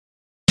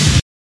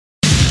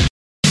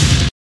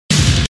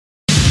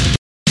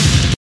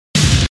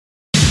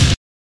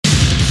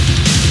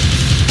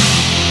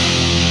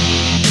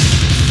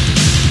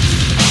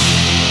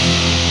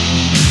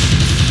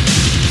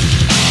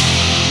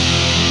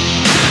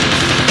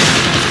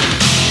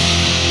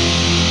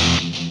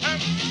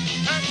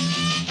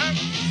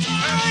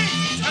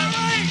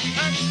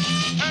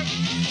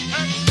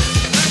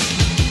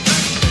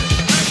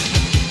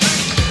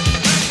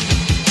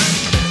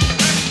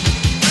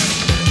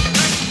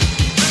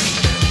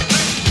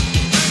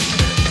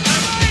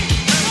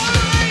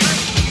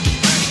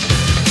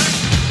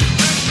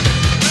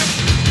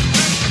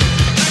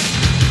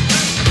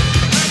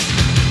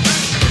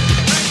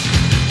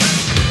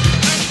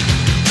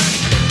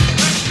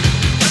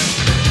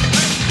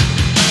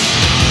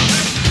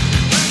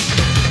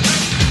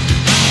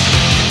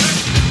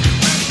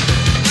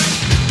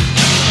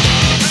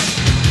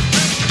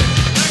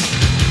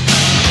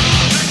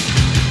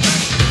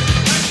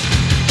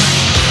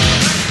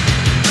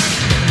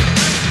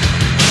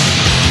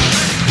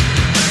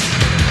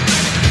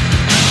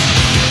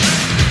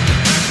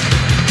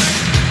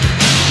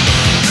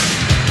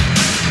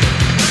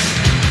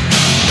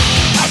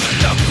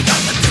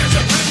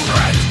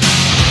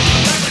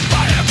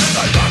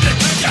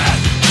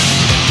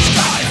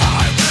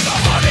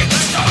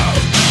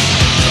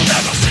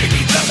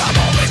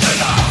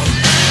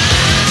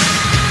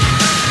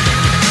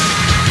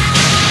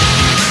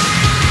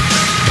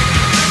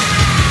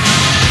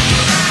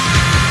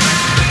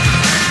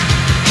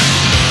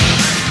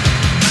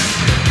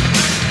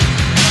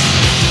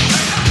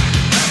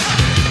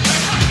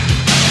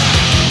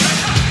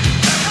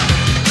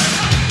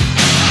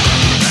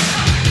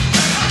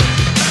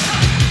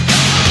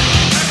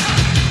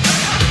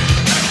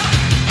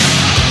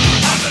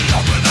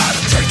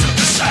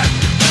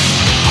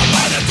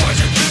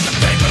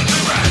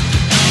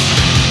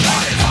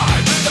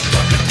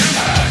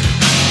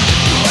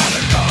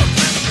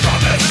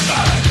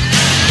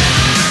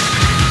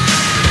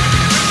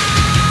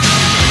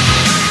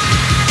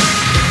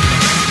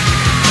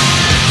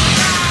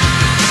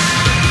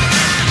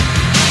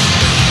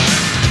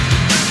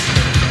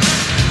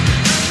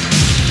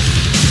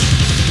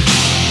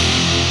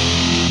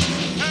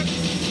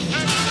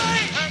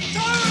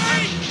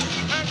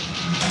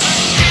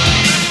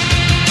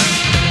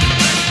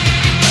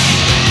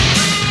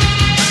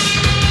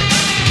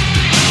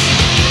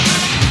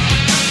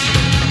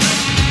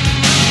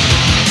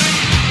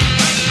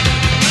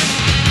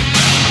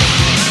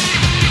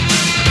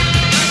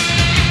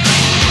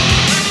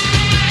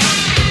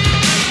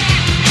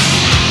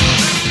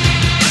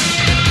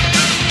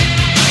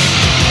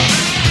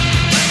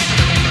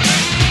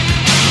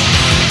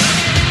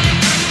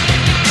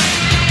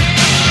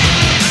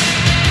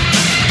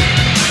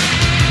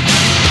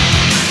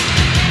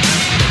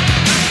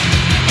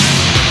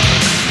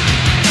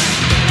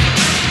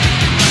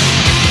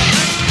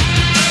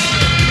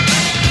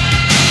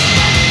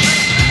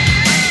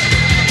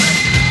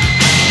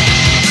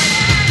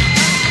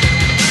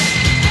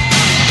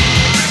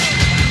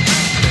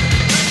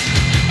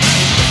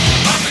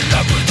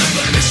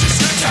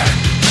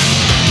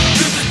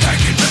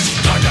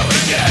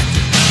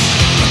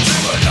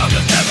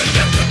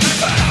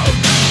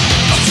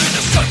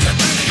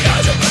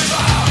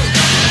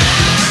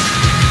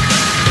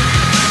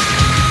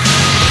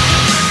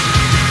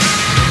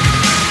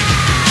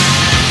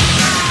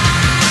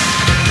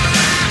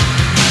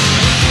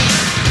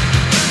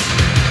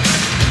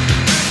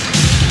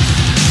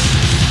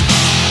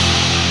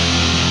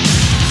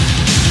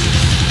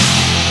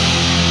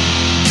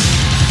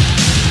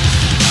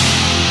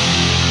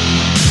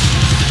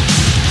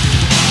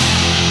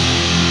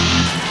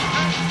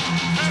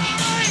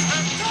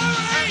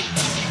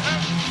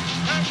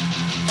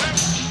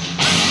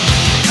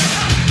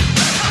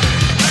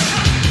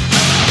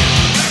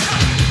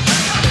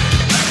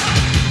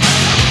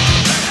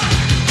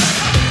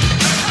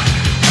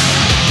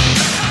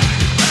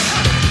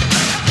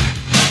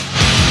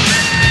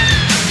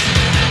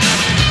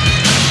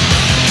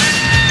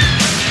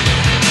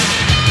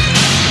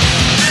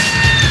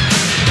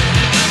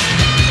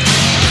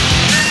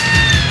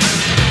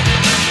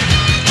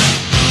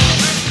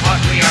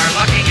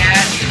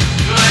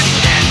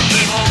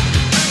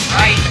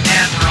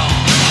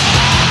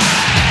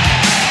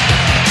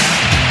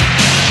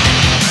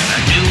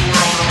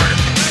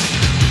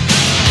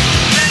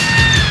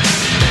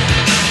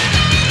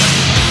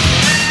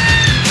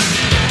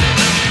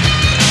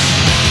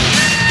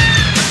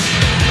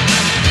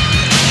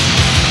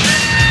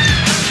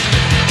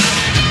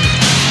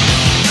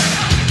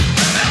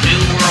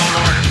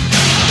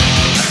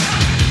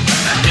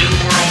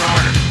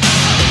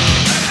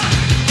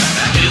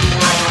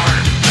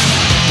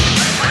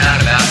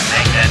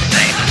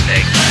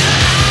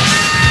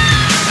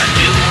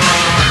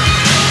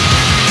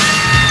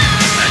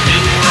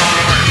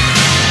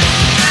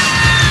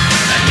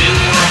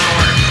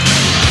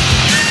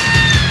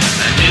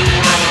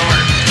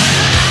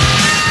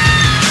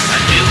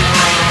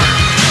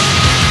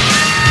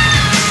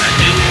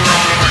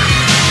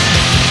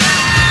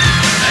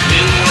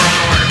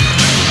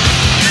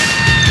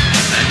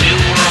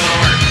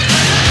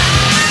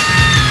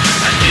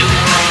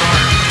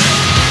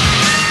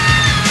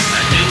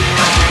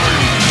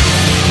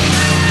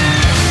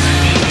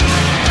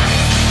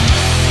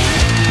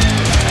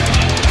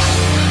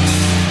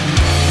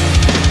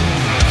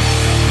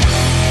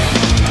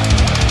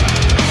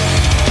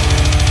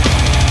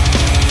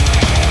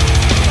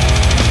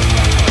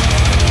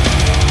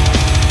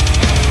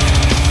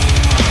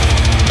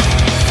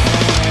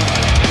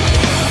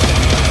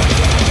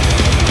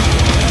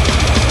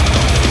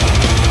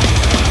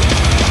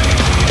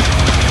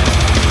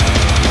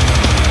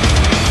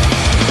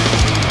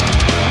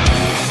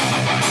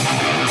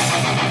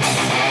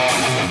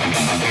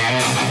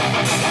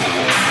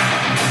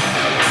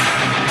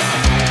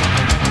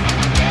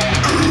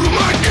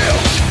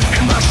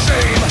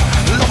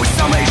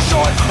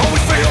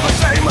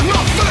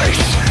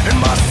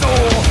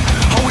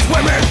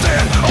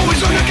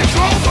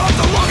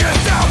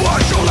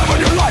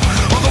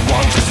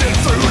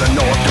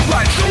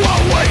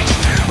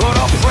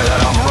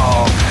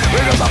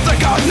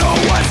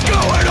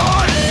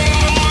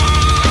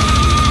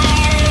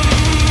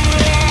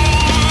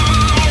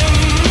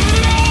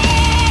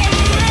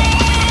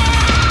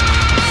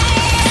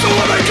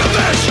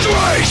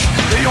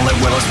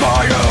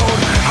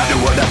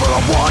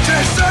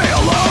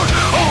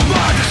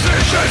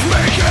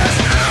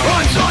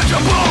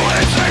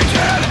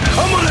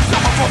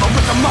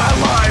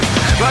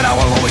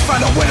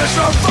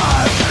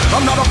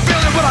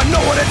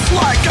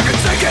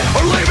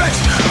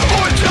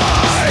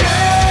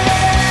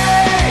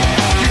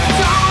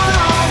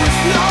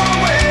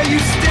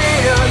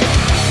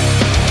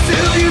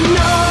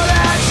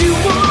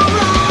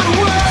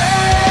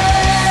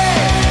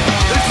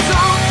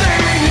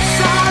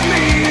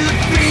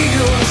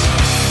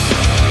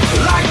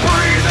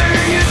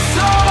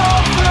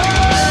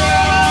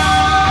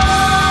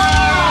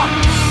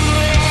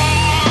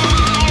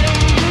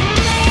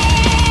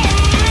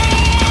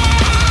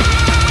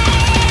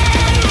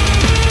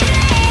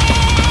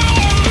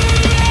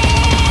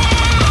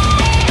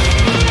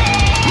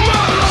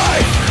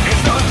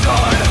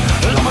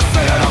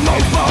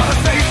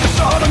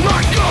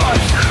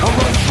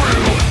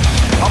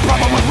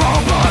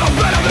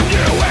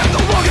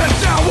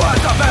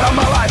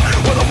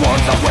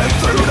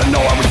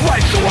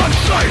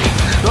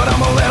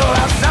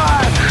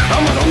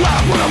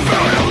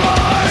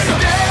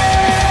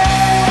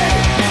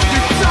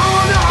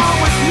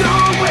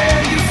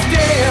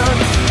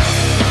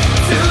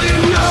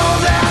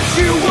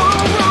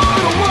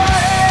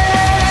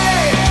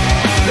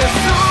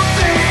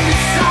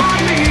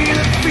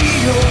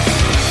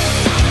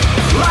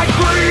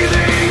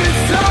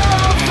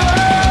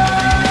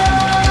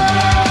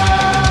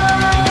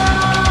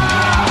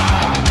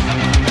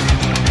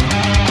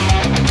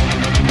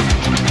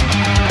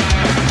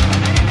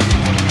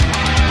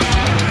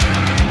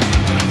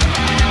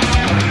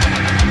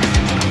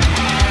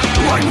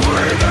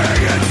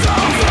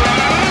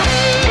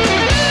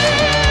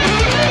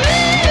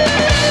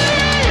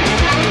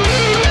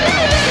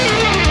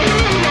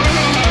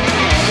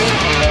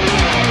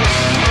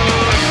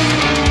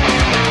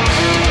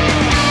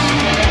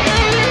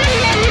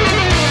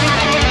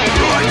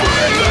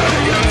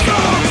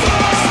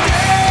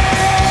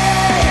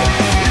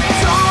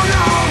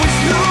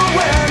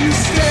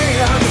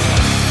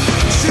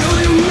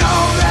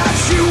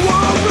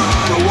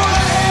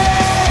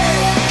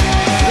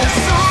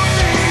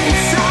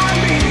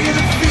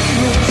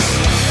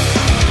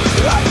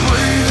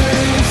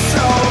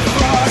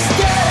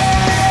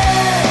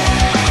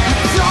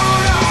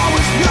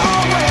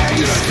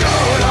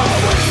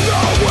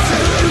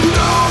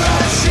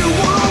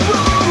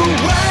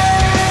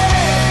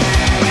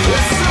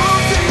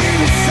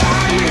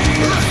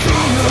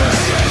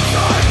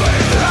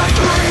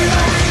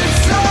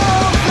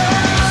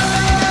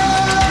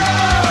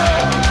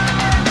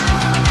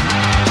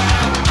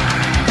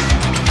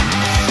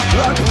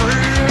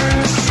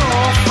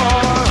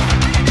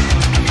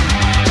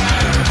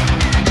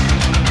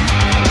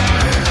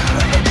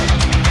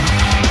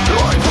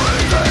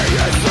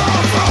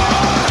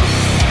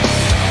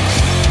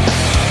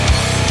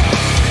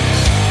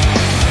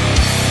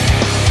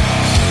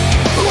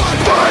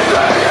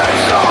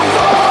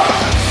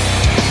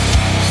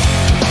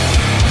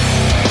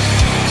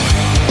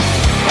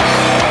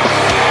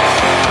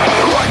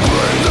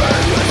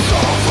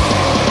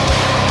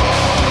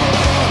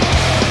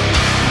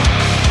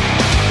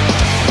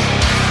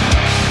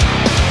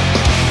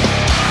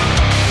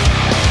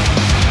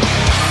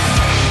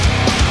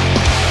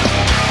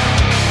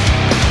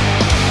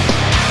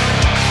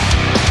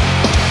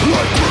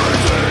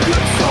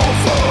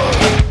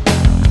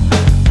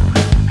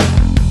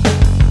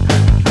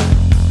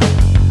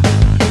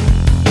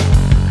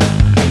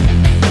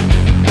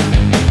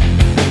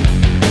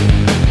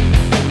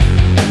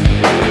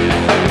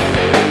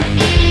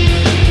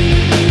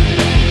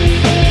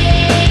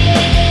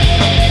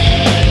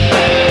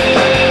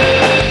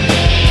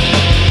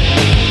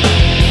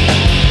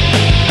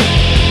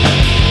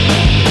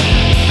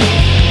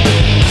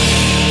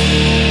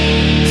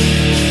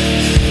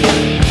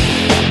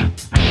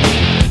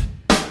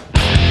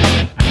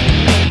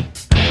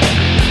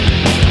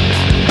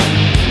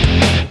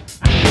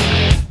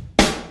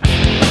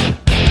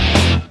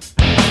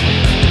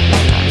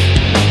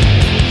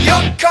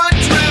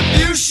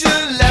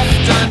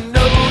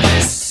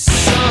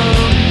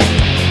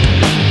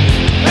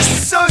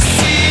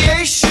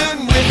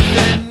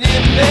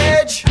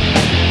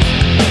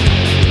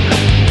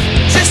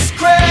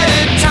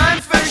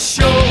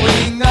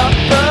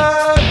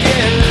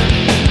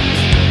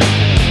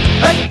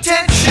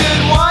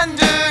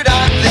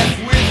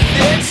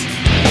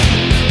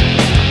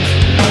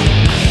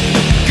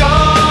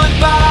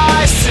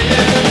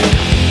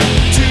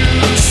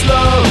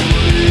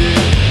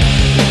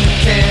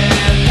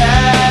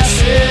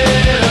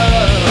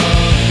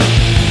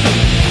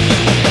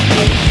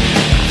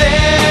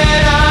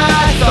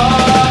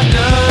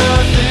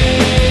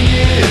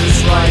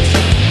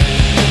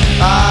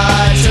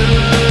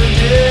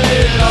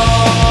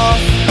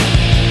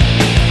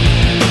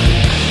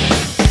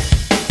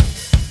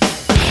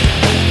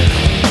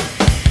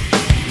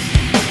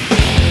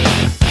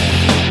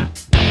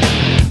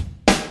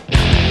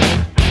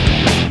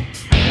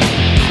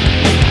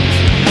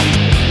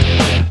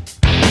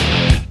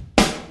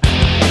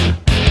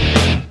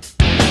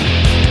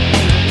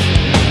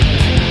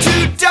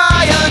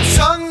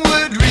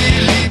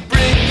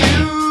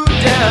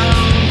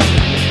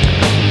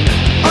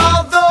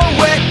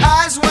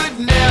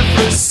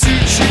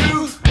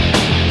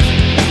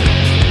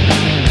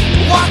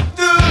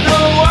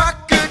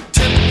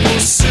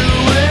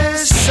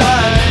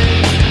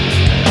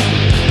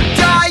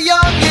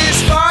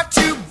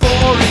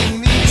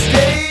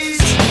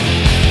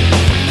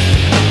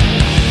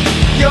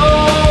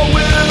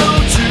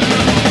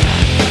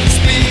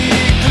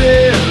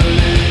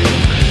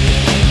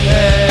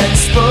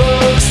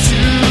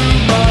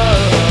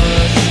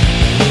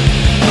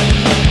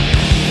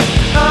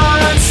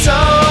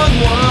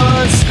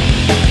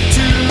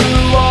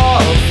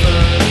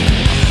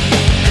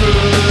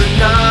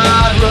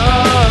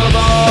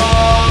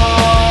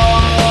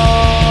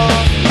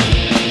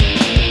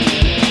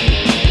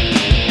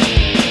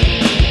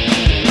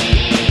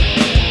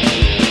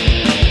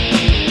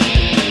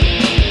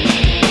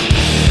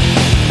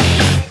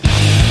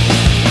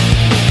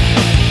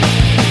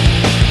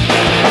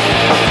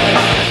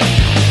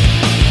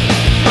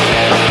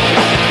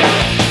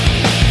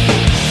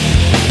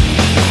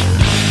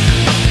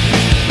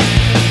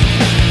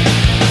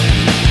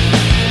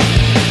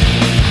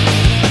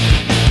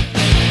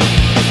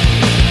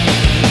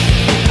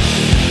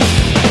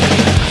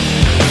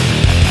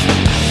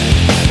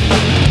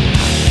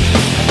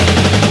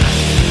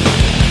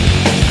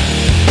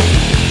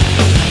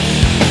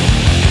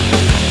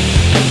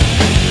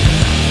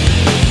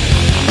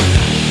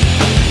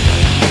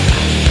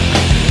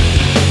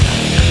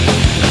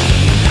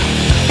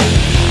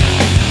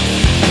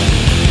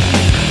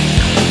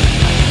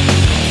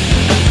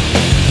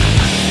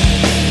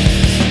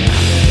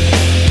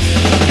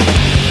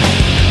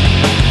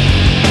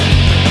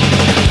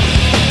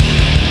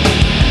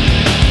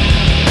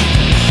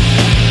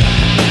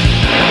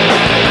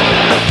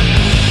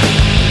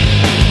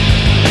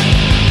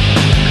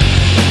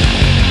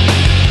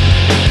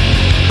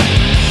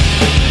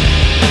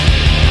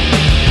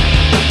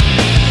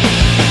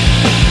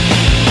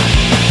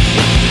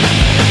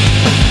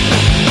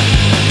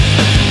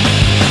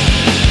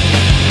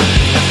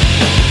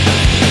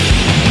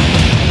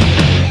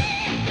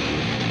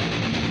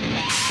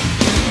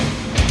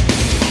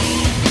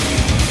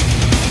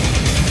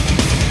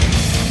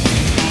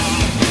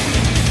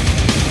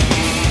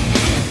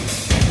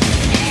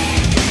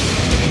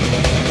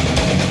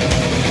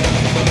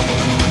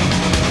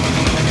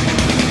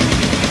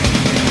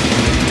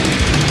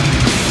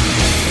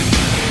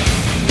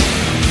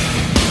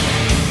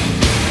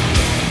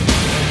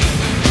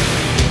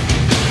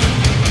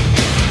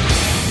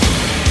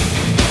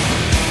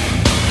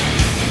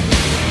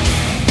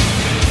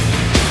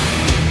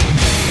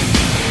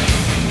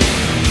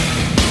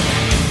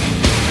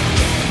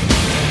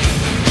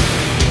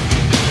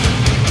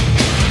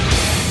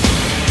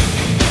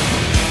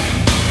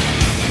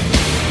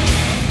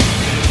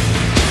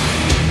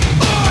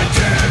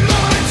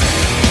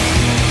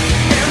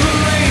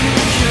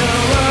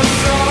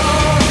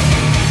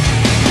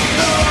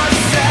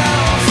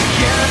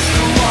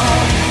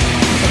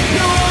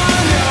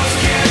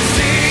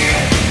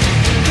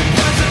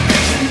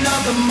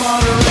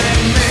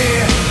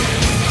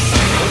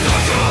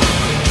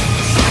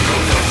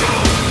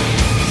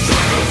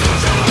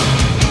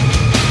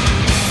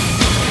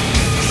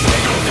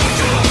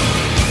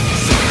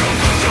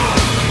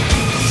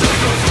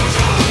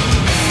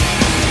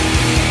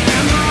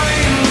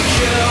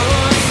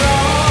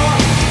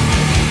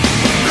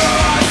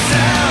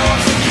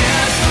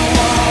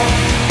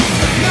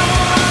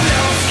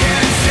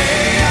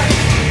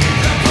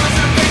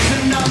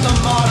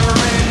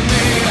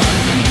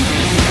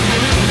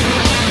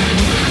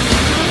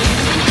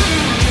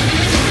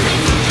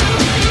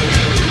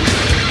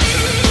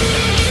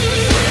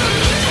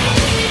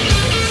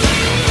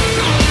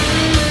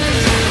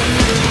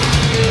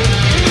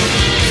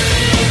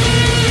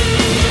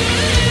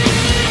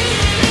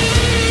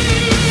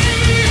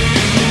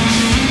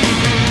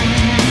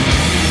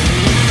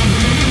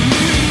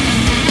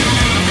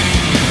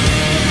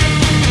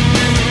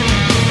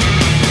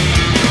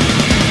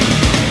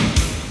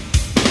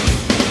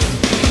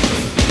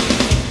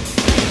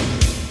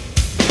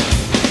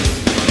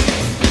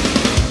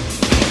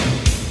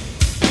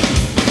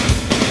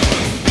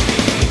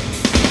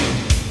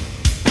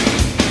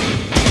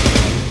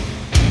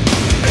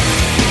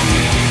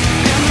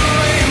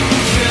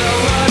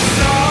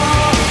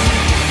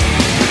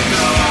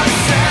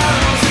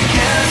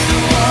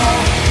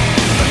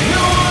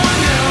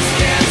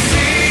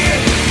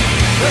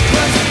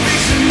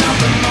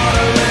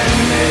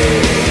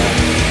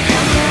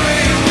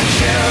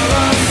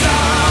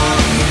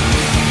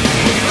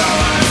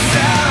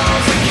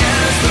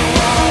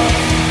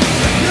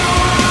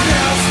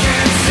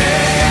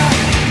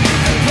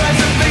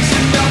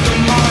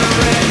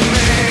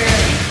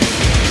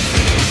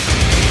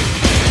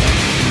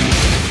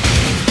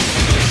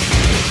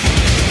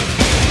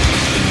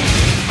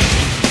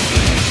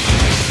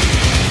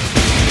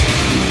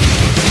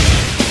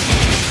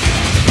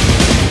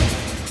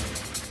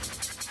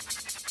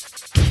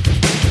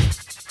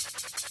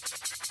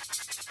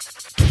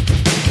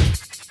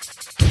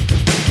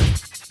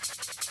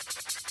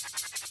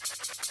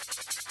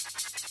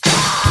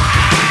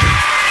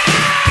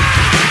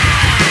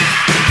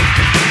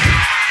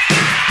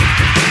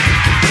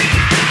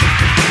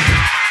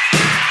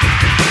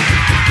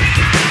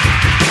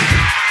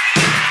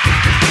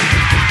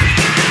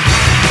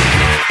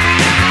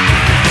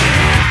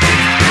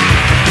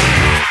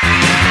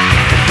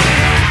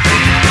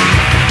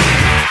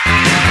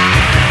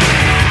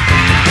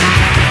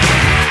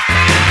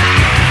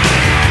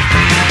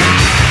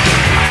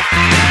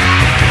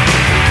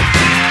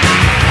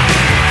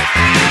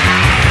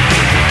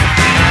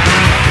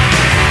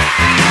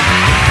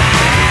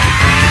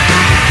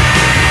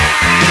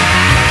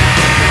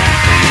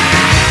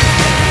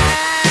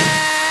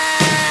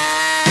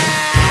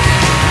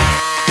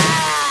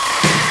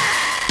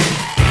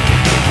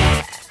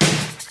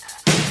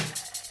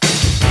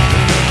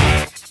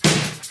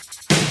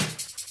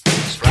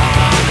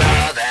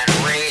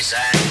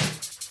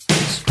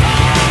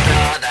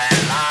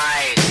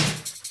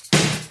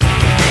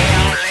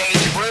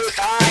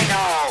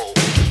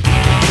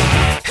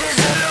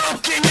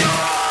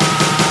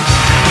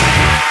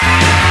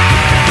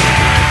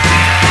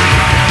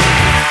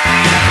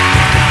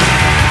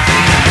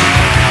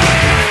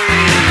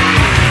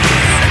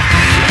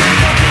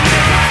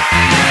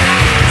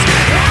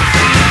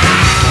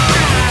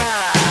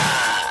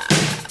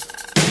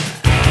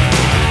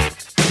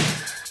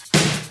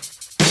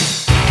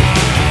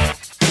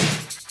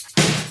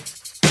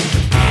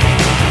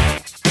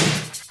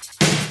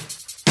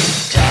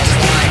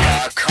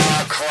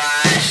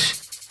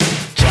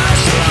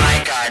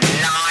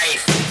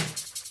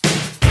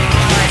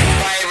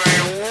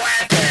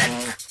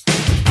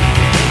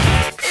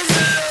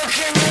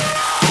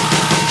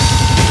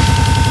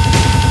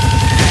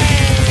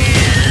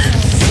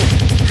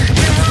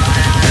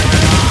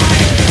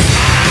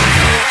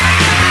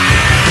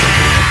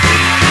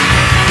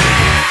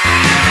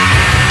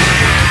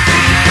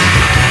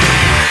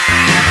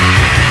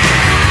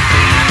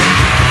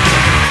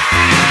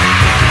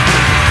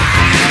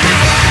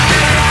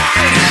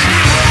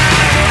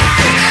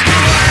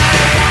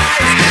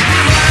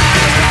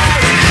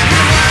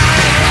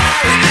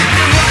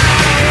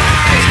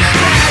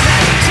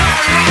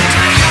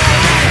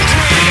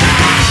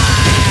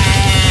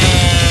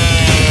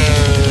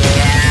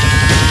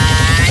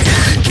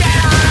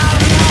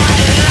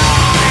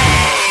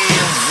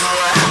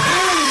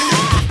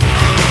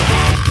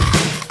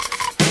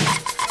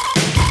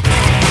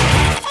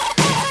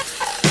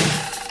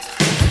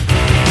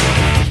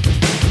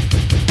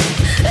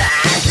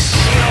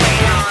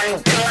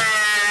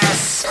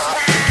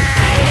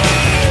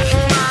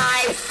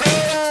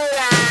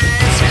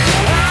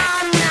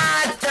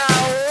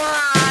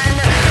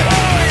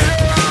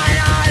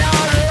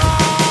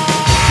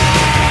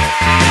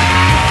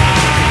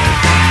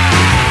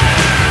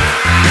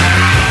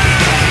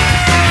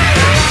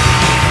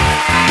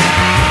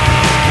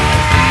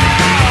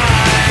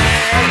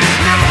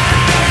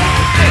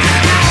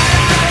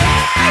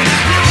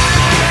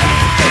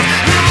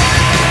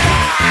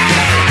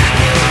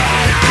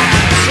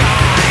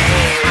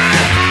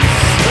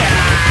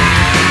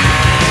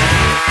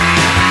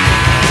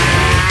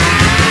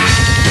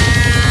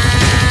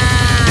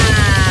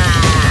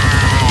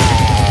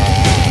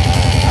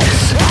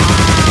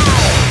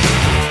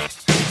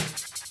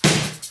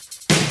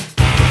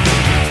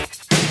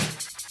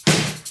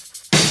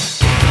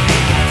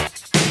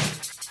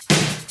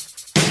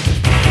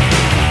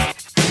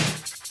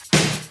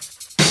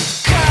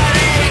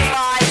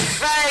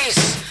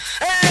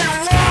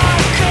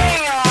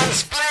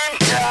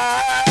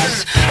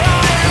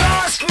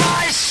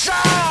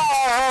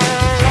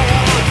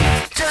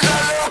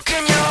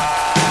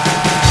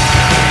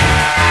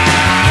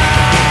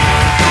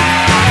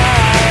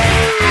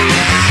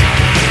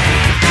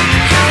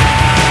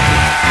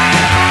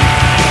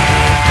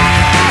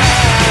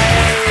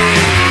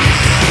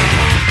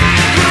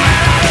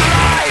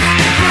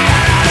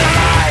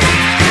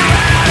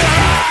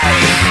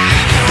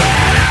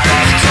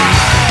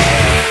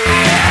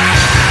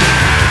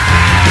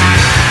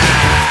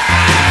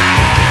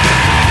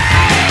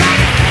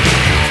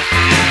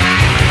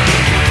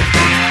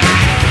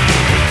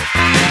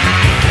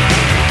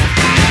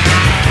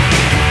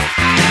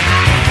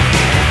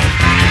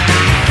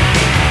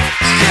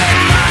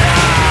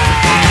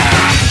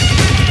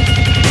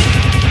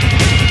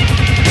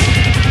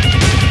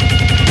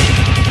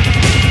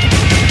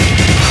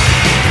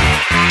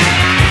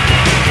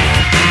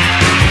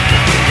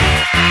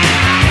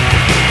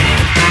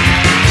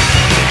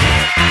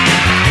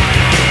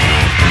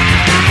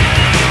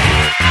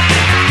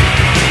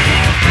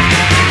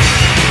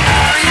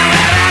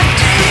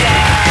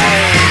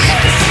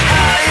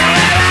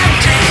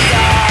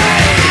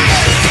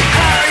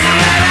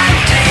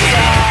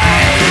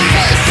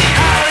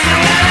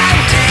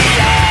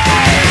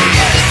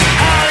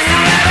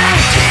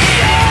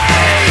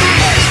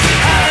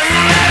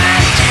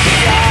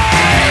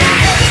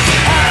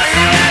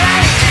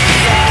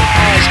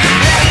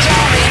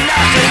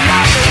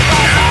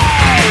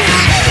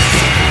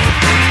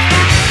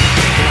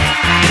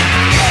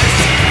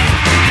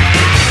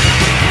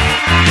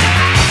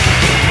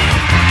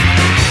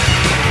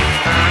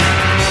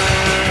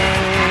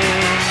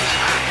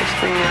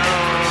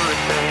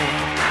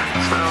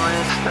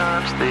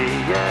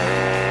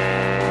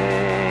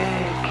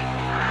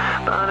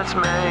it's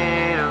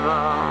made of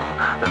all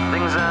the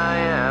things I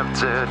have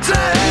to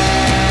take.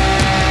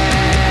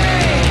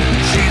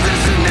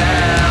 Jesus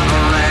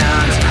never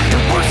ends,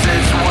 it works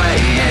its way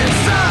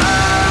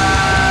inside.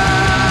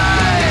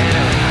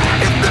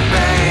 If the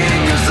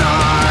pain goes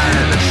on,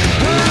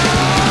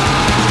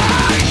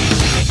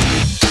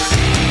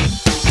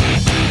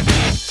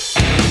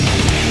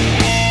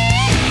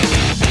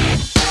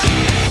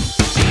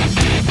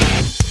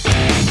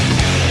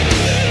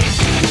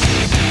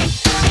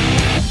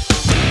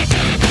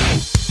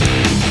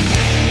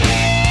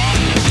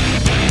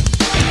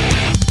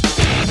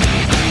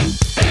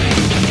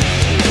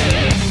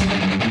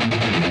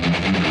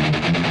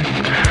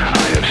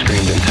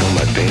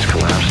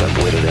 I've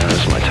waited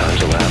as my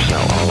time's elapsed.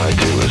 Now all I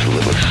do is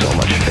live with so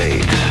much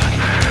fate.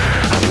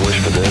 I've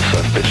wished for this,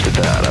 I've bitched at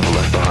that. I've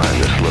left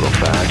behind this little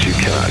fact: you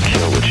cannot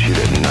kill what you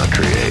did not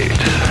create.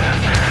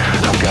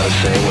 I've gotta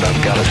say what I've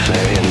gotta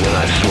say, and then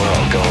I swear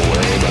I'll go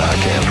away, but I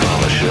can't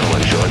promise you'll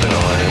enjoy the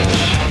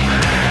noise.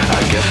 I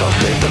guess I'll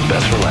save the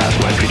best for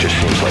last. My future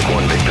seems like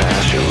one big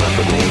past. You're left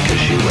with me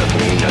cause you left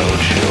me no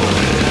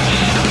choice.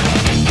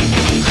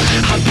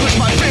 I push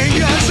my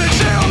fingers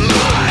into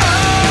my eyes.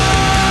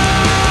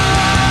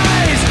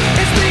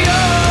 It's the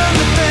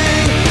only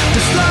thing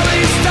that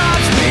slowly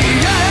stops me.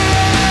 Hey,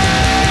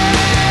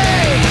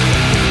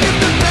 if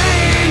the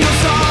pain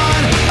goes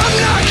on, I'm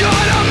not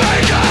gonna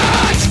make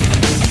it.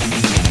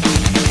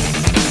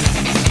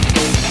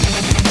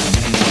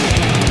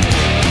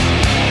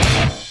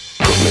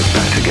 Put me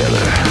back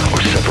together, or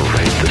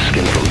separate the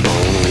skin from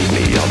bone. Leave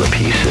me all the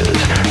pieces,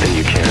 then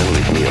you can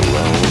leave me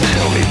alone.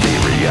 Tell me the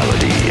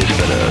reality is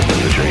better than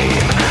the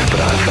dream, but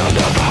I found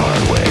out the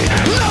hard way.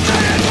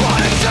 Nothing is what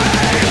it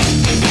seems.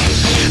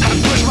 I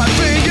push my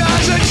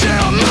fingers into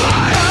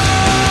my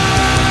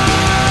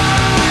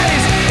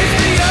eyes. It's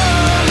the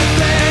only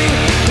thing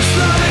that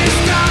slowly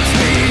stops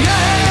me.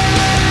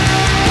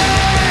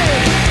 Hey,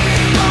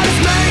 but it's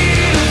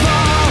made of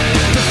all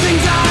the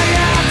things I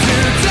have to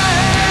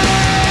take.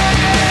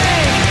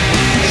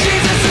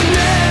 Jesus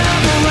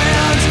never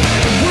ends,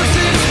 it works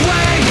its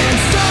way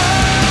inside.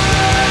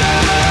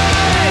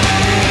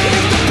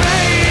 If the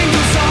pain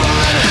goes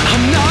on,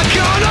 I'm not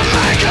gonna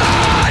make it.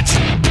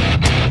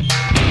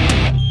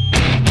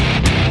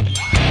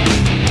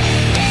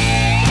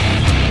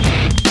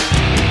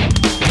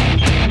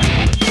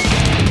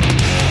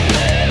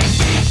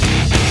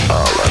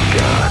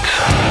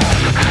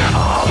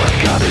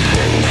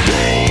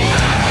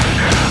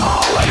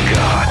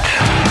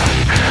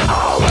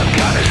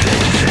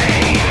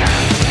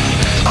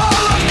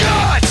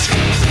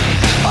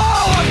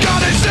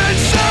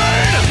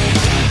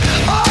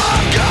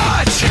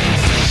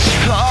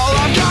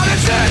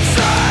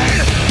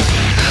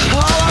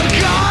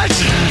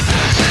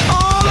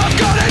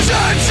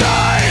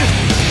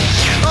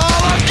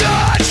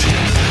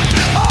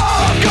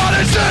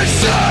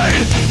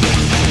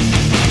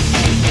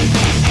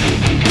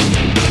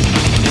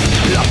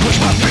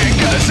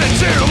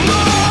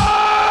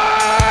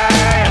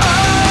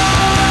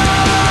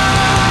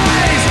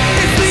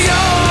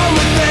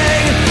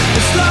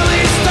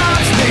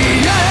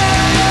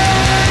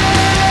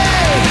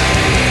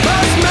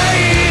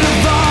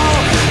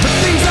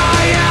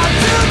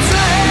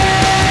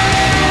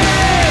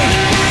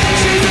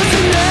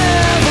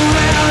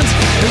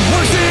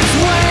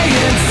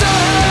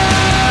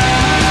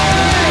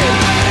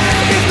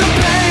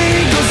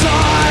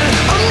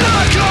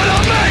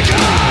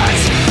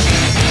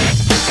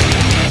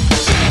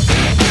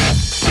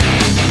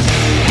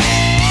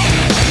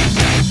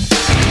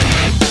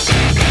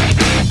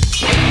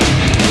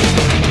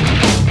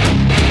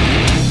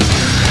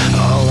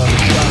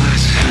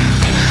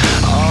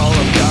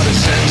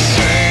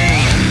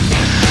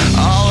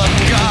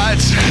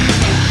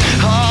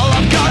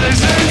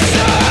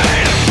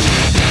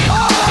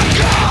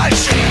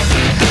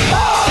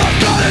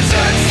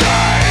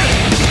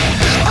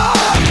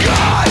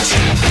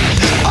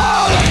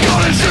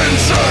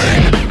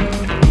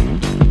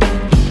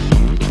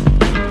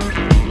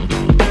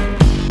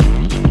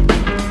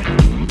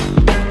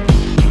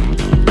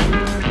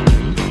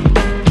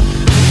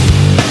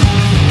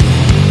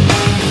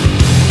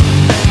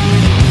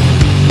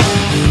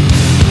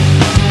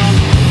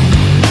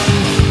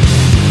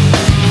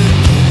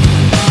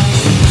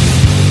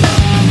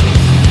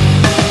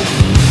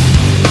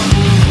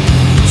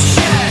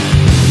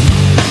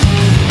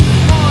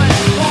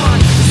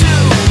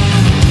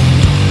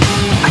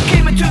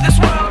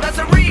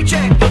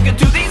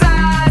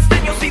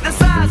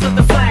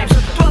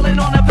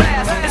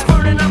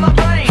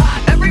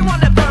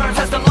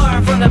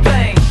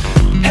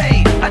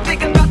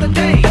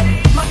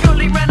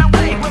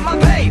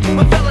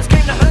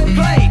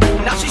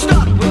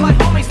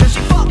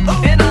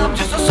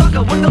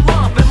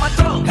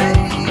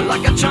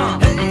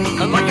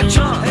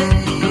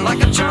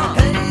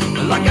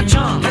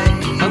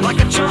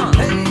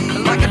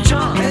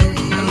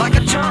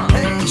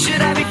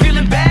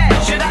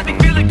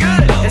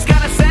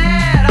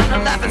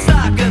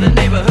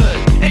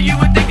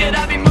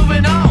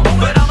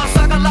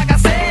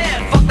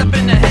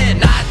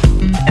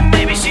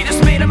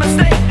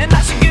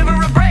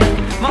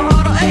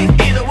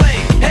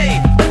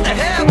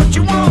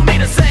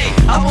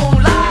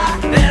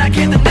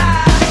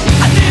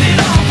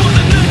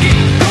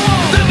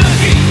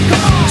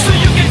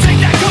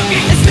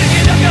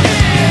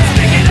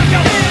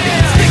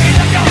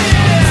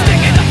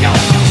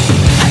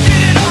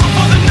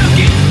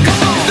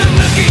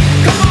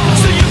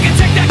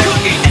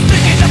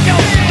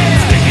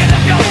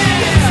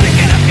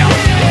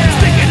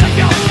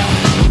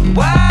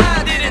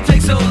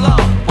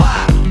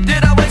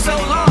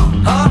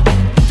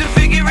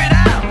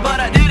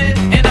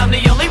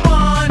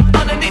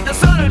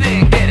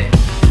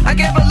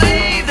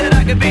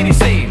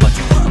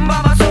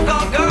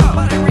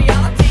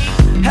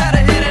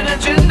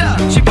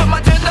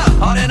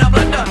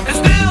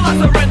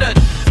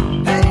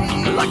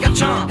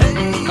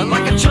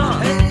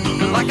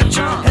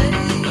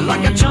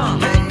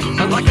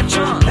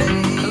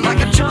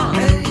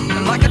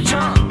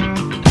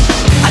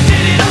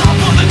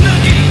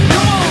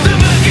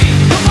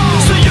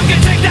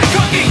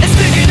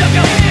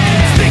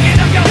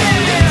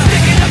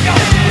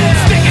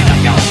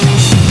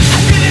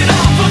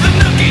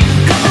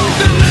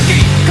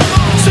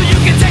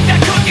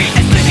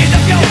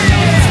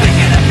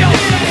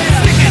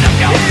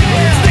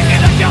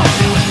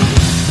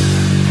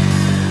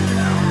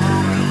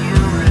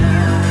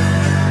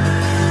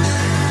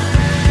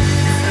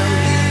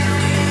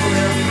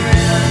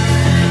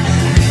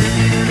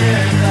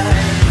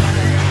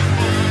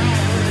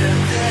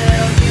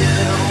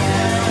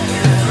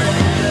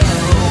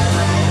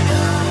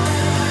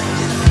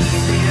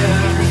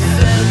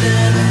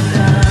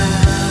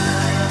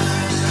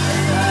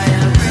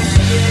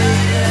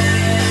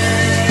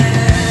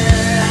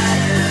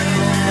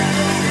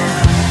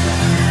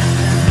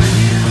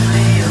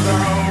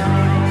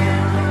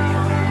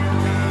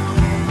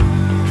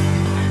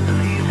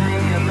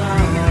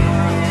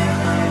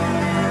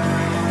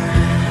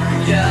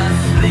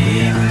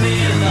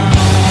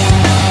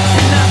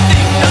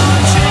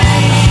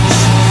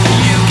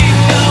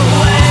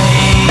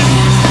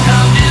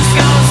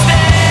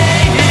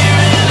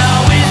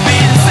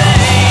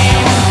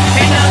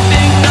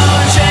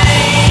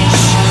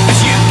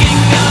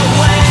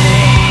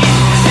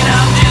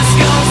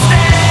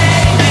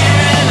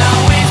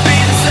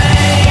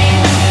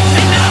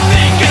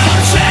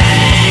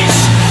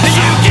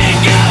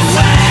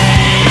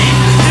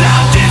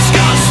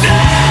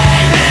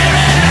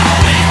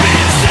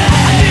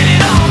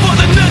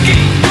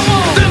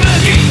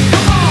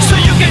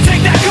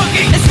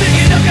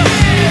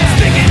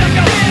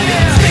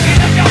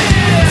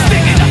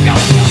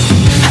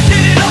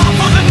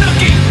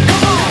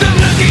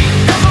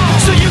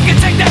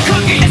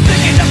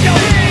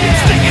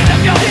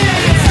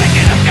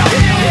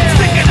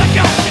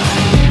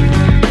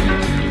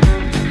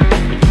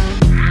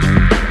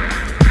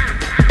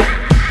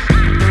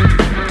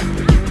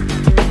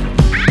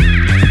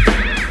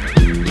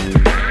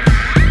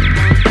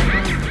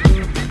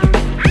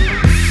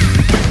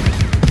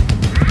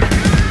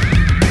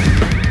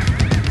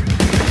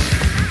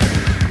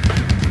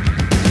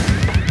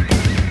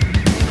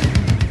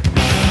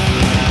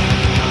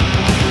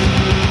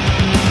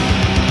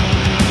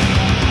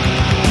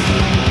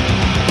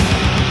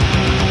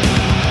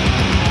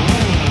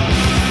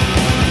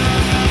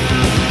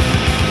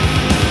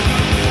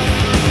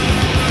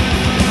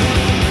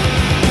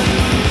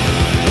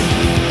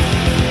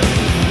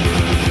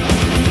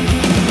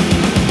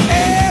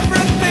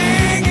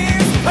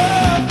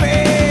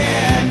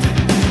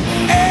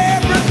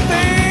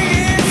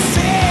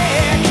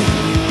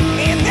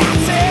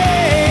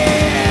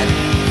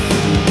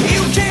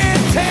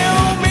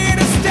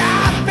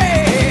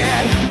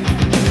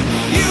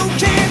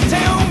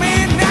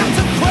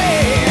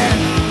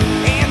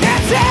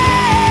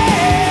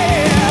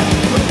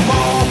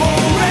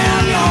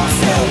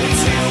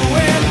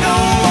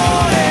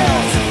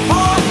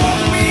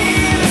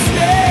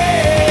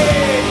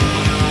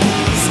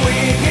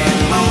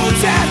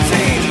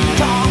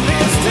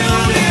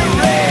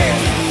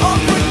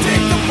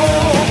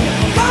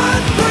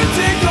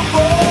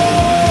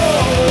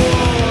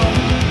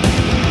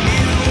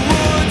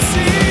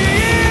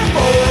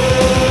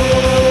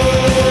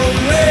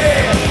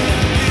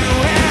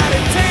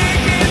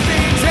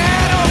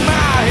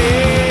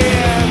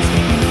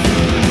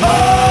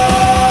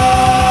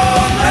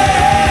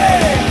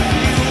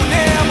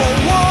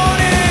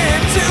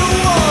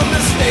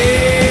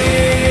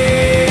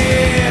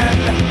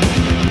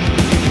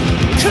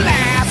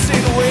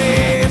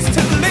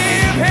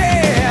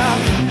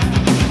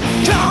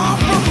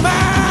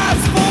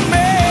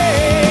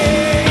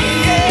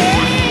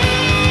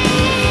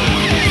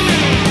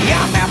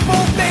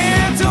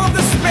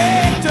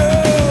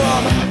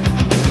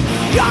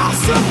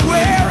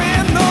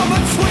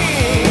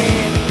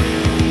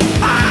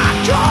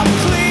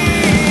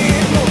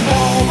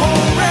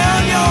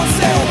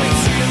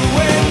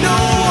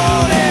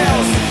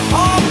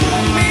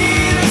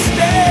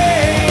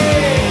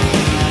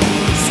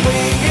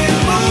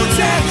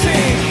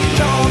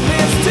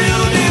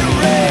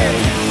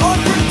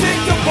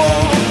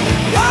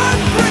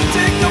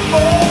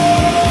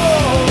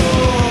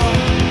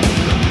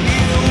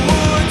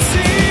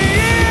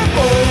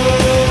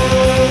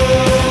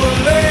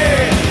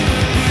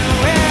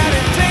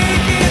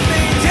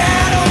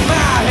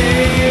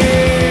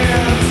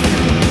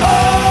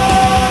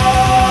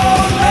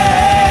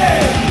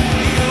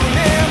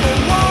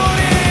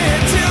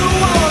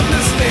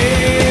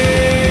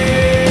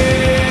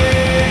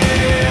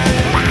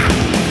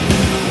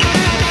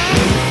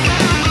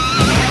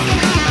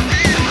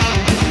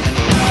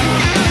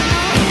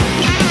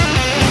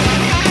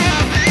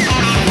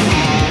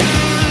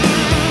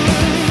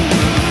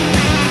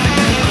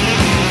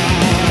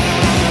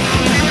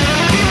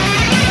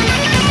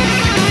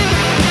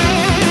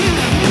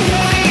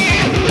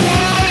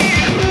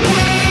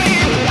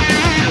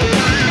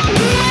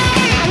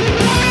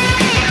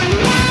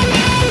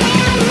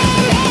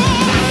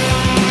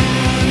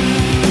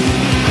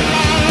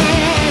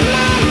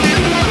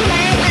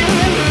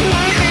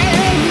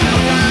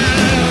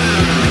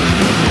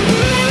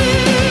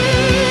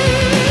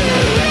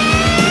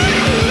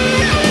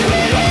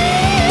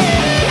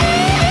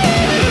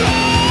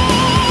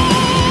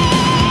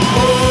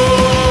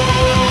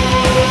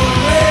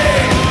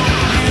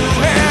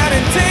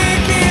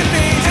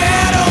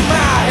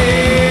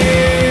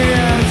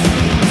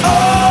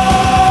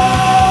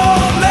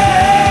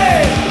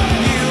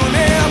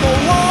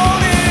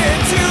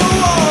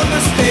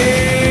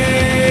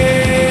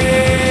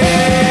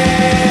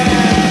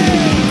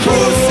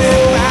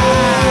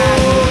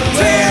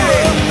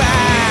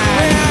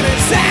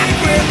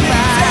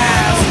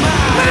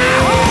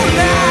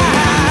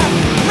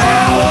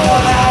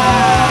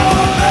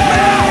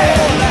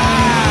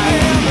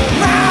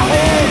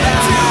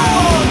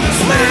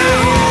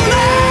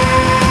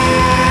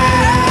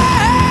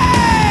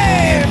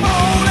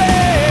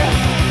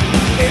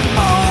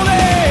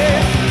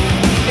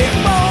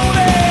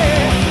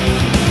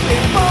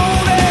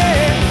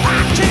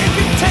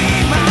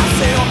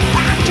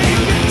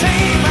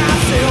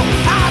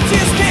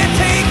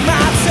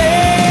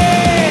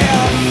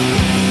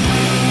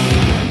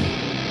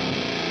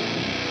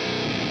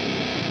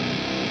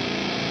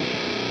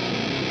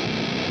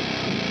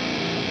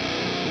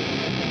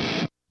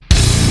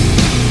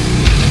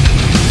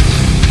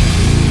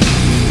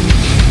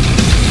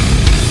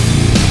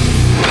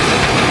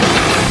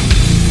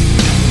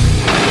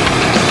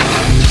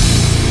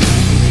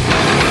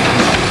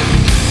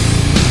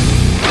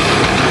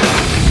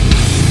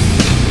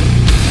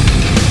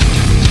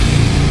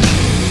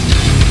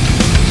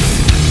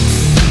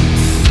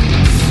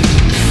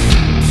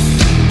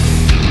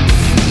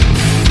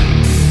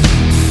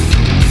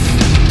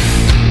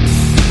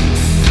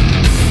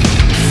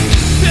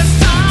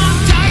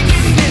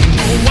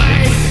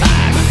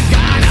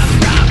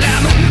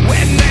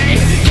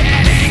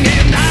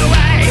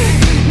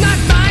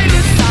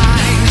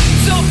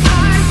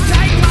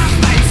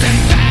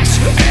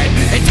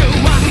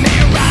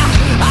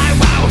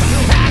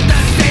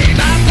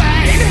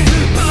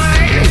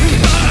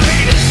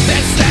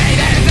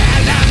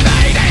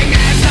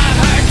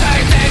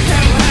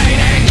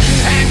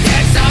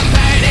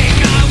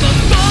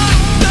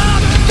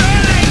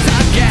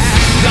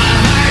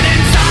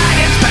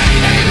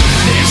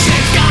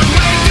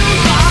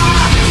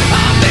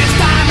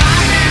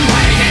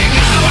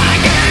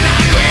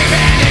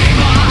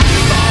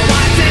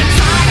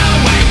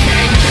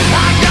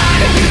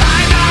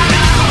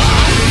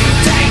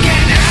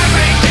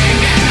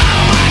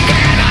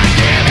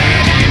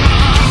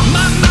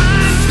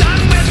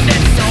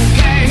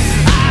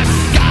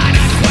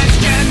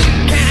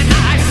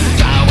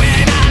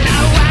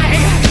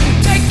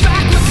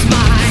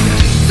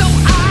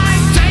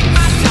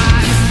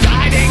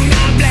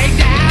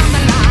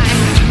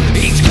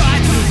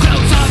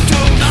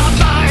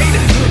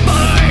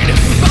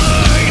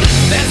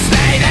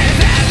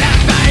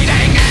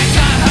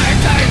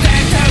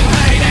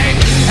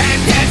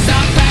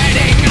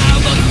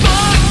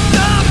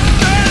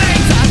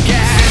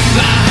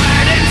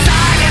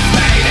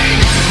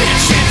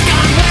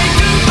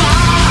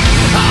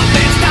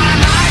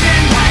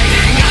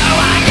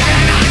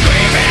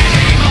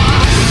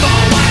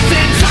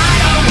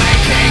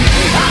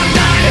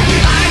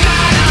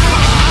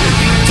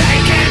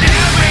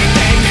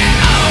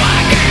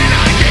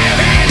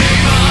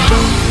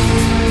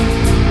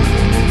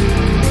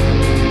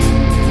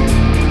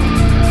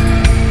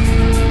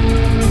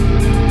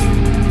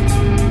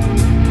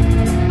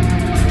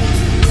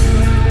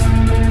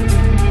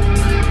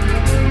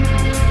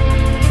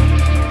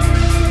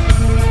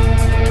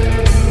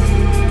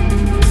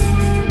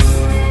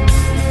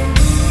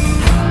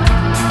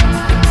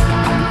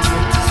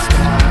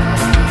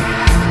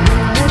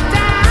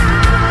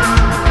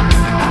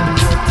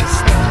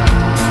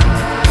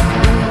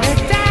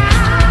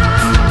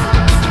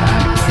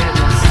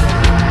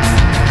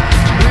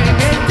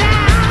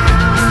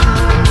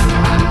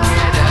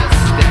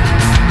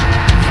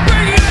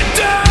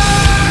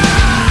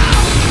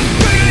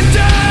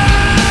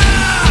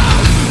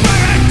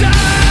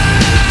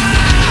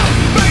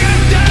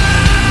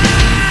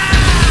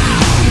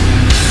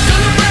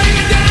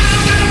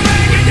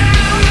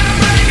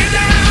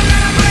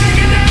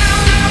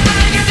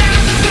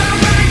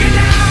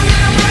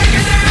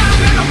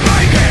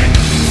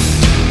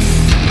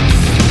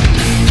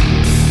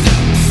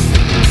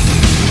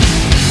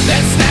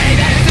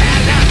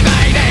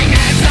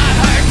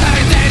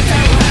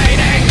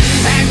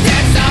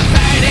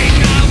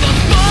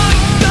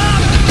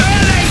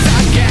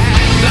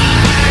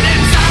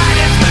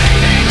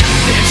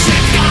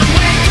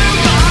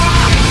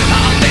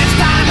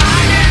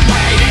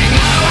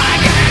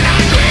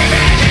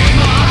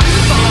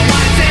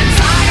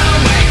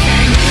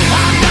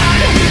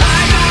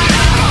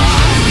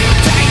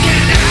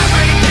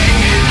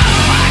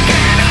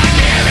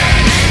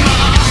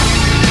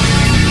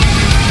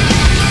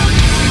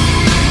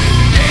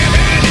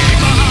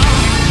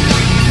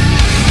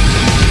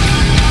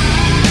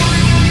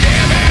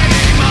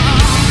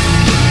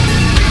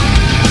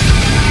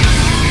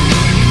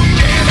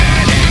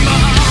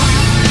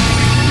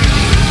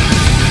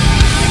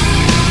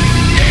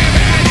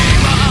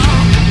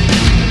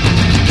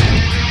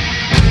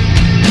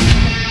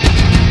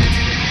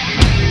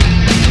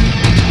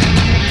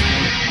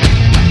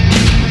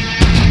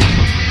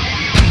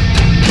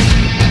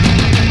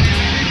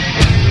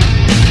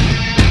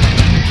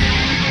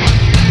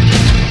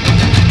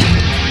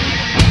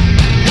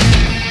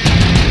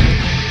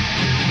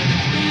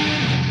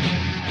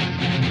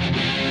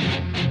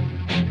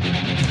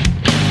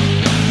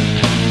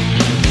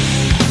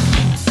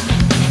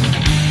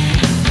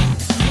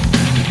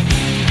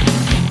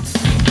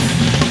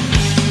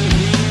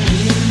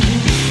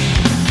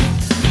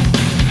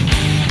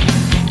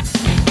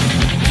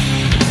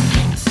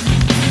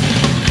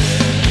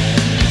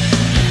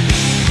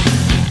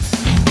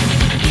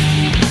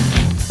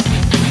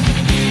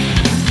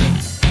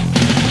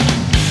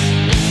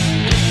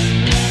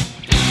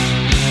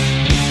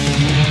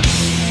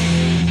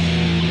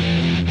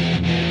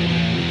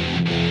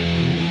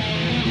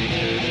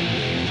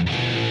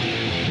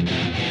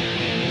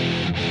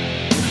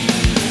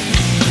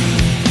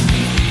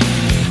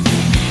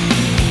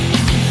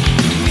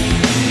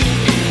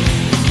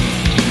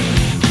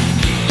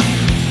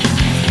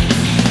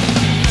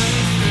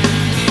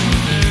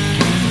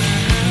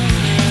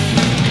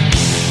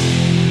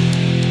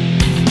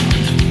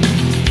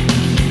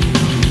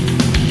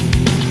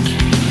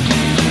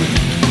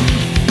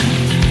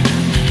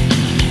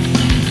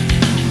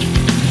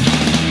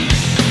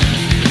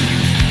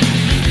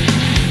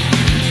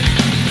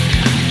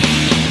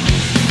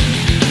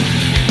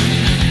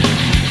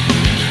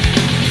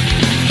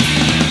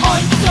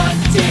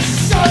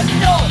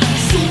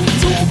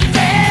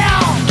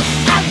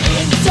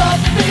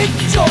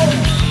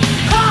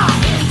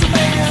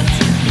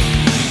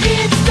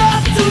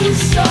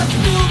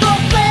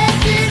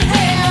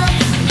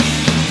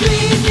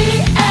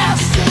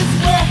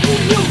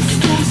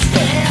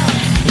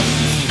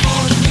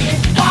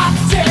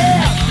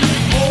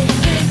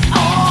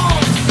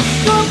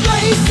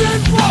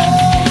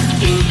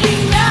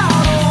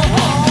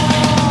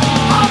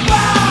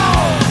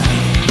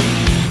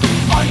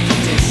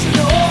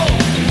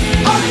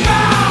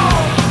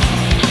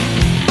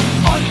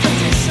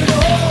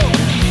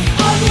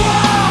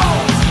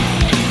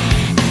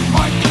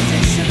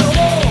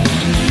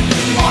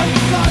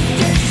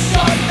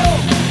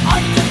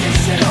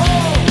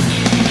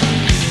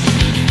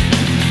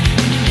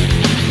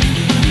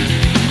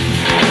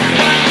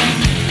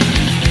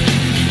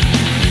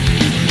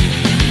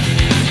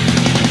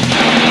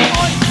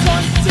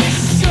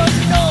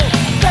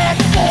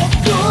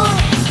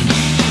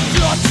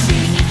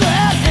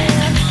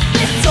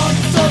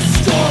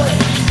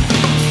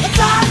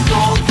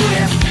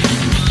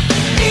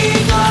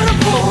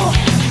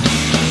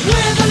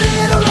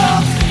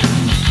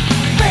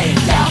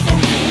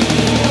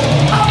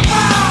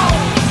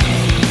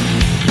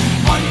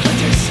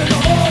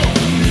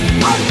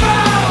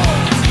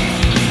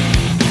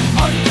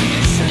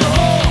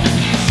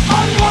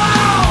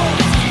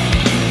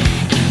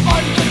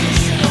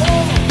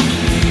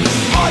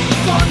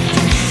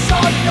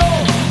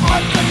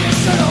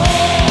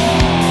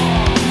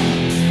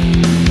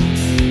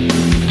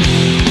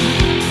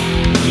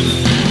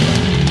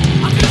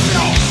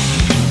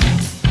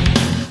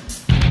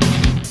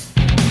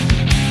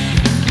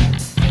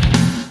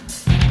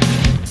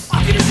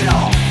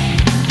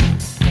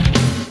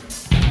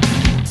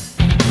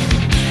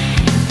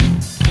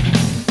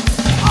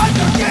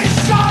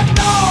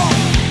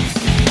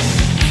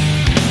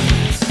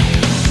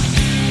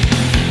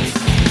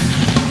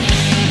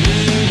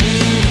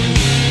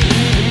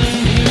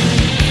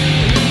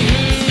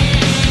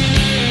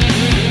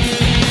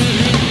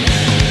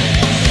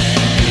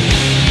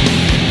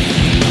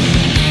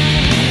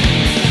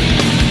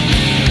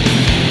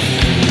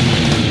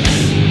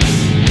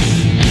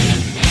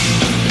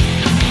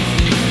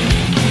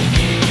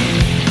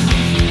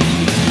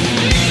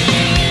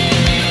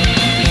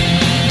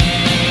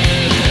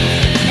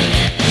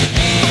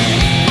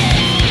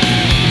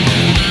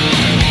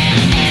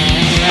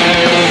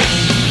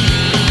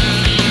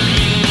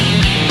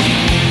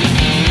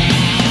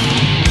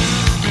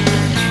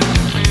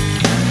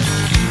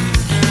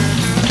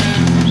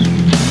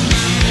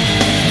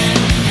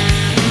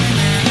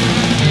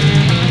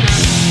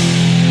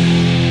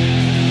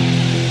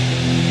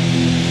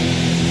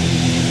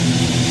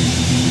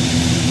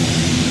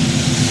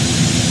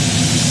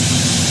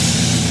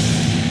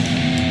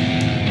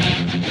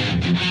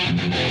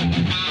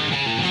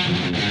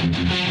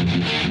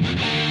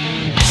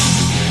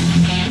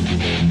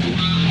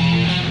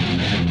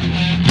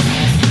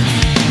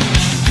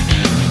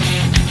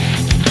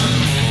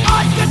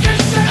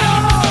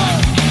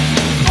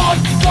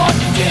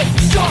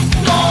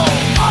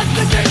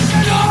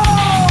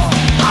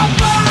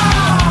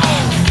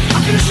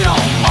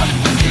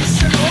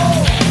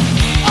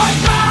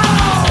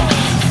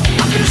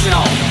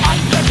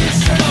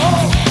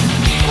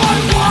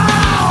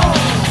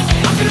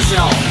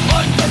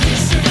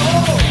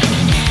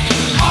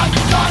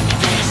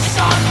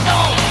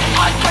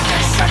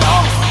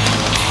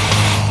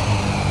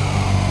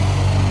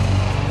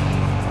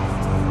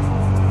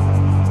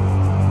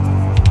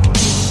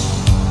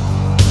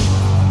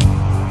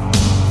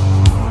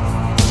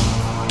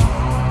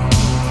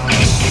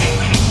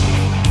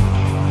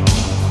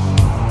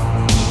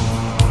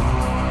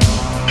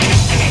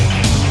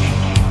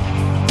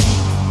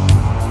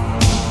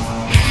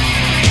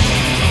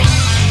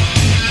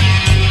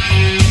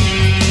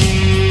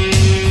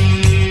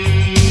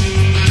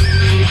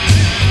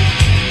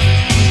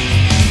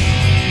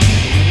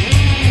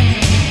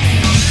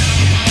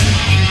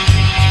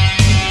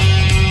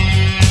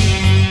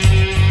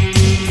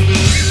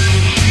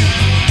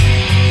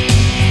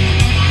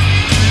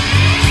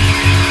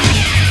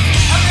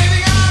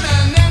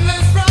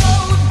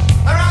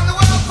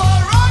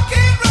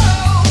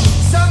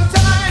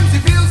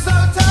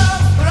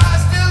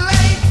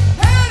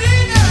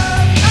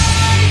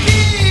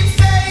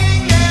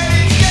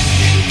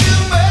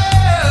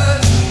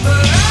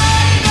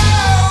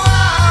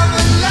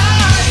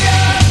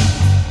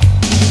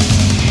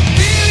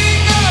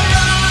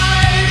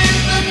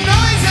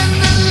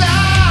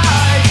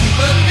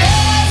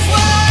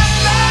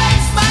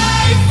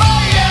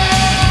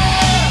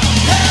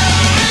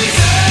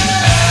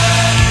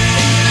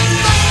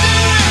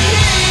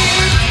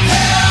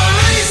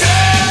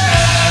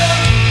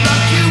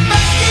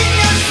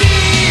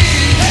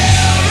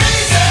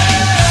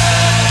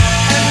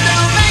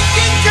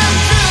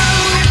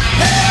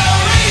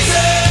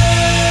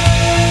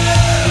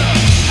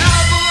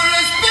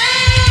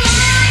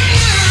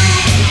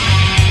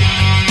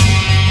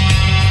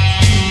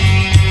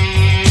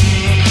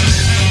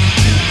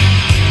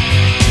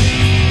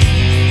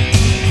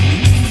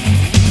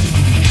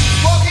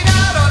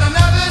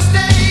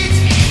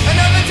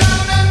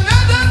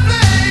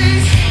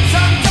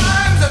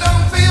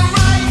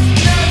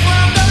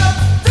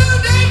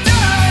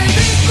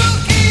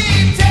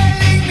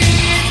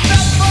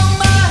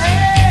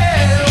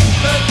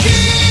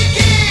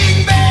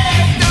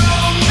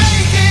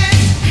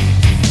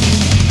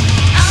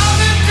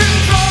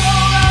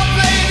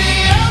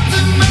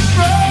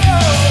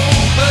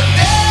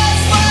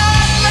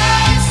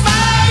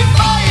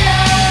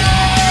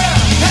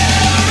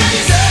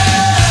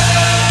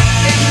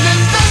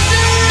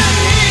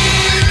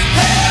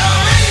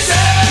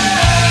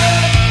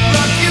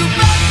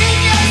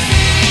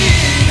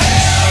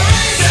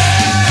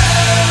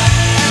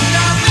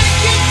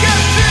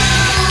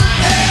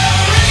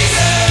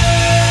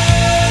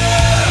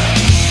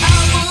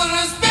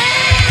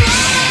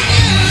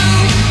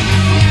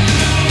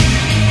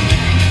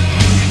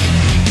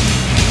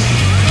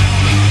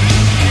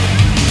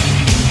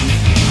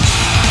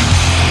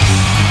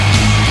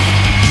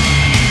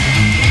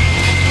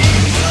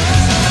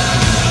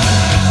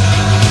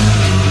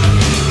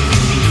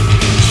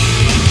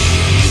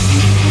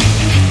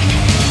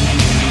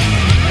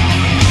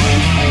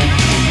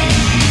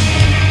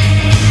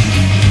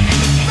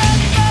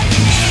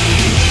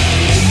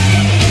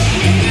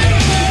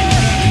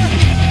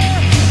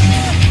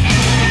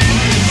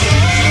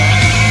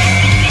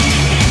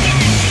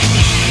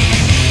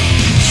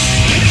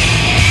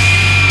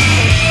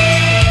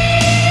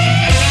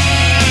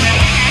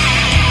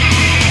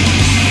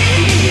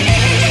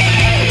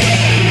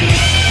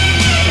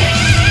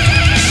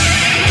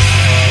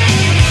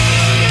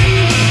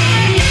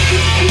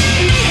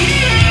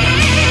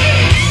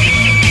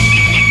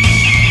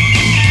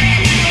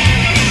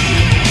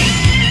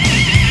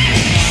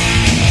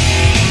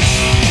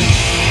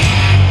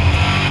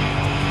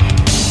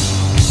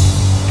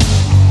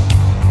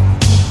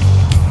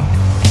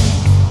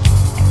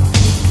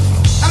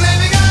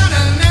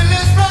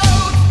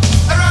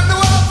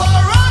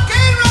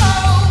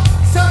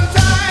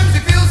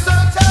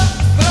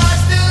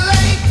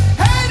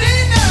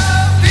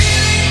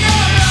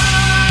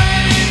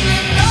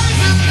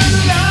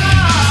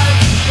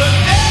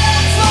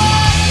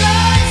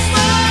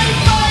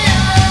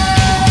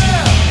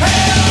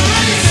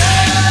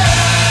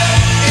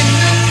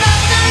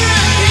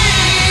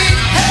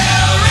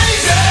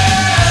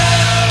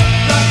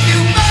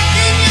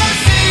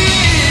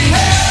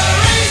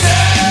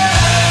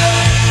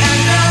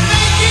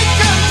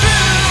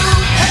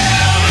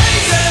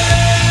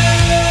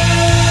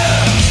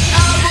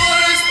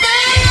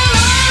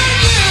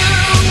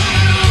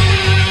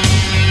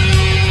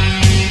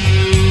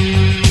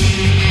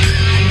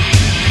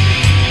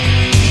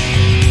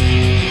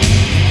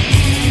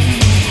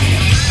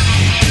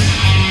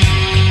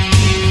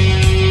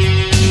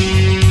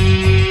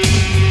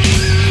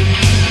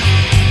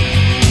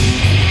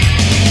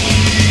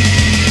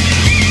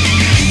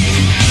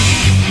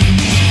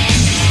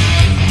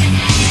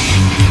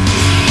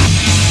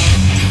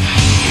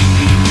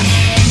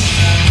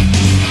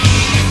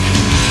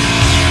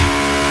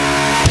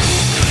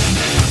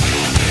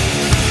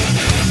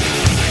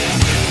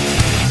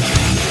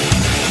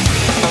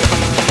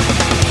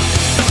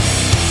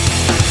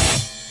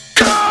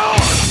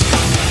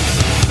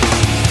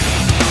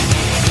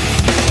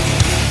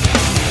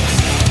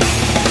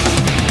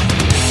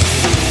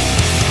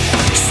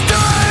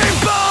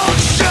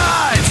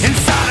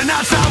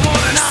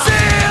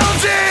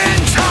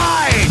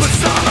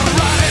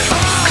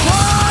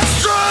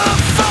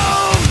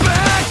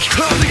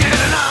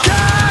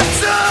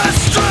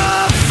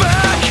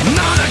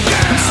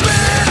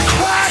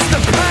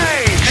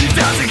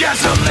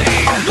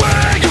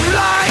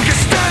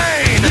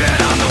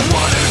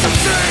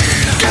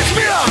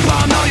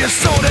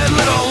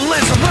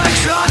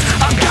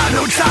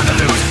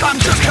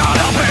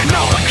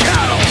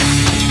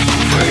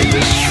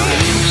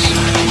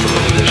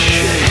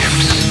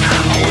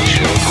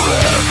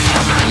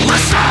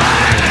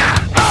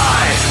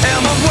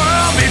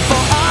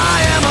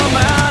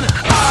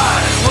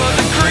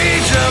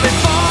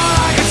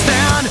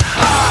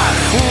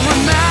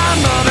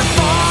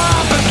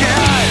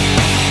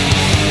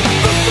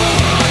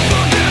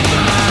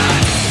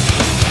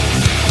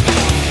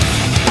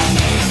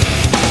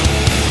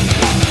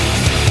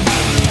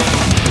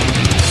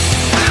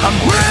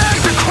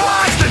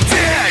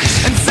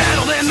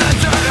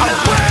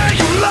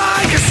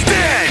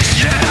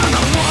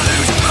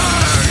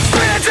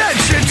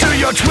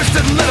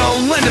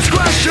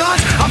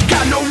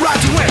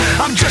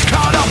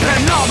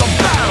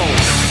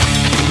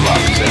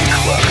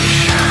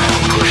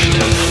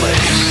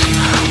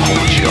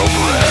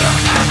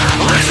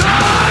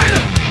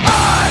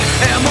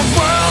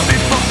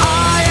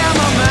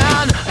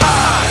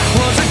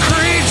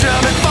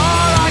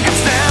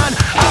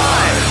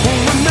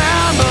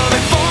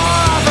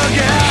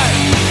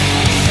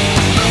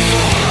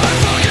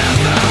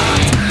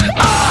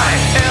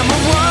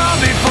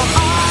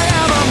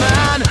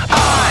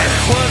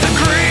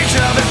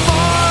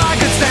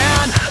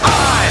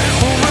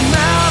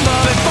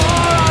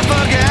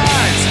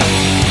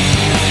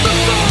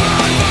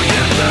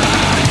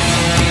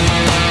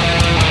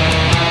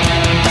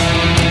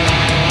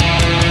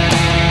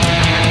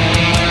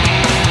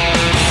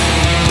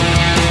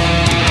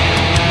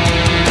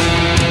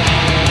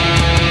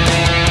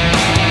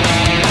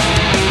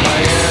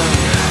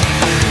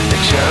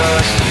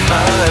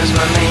 justifies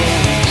my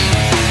means.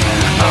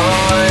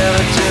 All I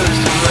ever do is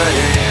delay,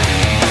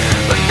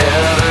 but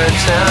never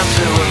attempt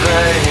to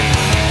evade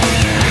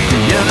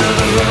the end of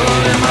the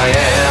road in my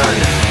hand.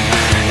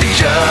 It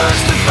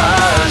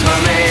justifies my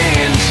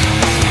means.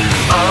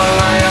 All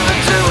I ever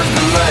do is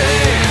delay,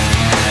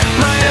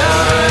 but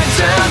never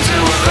attempt to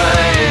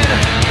evade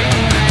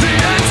the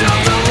end of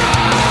the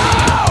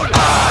road.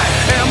 I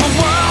am a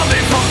world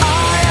before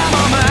I am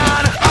a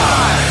man.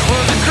 I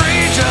was a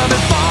creature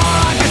before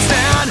I could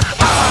stand.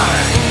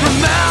 I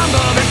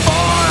remember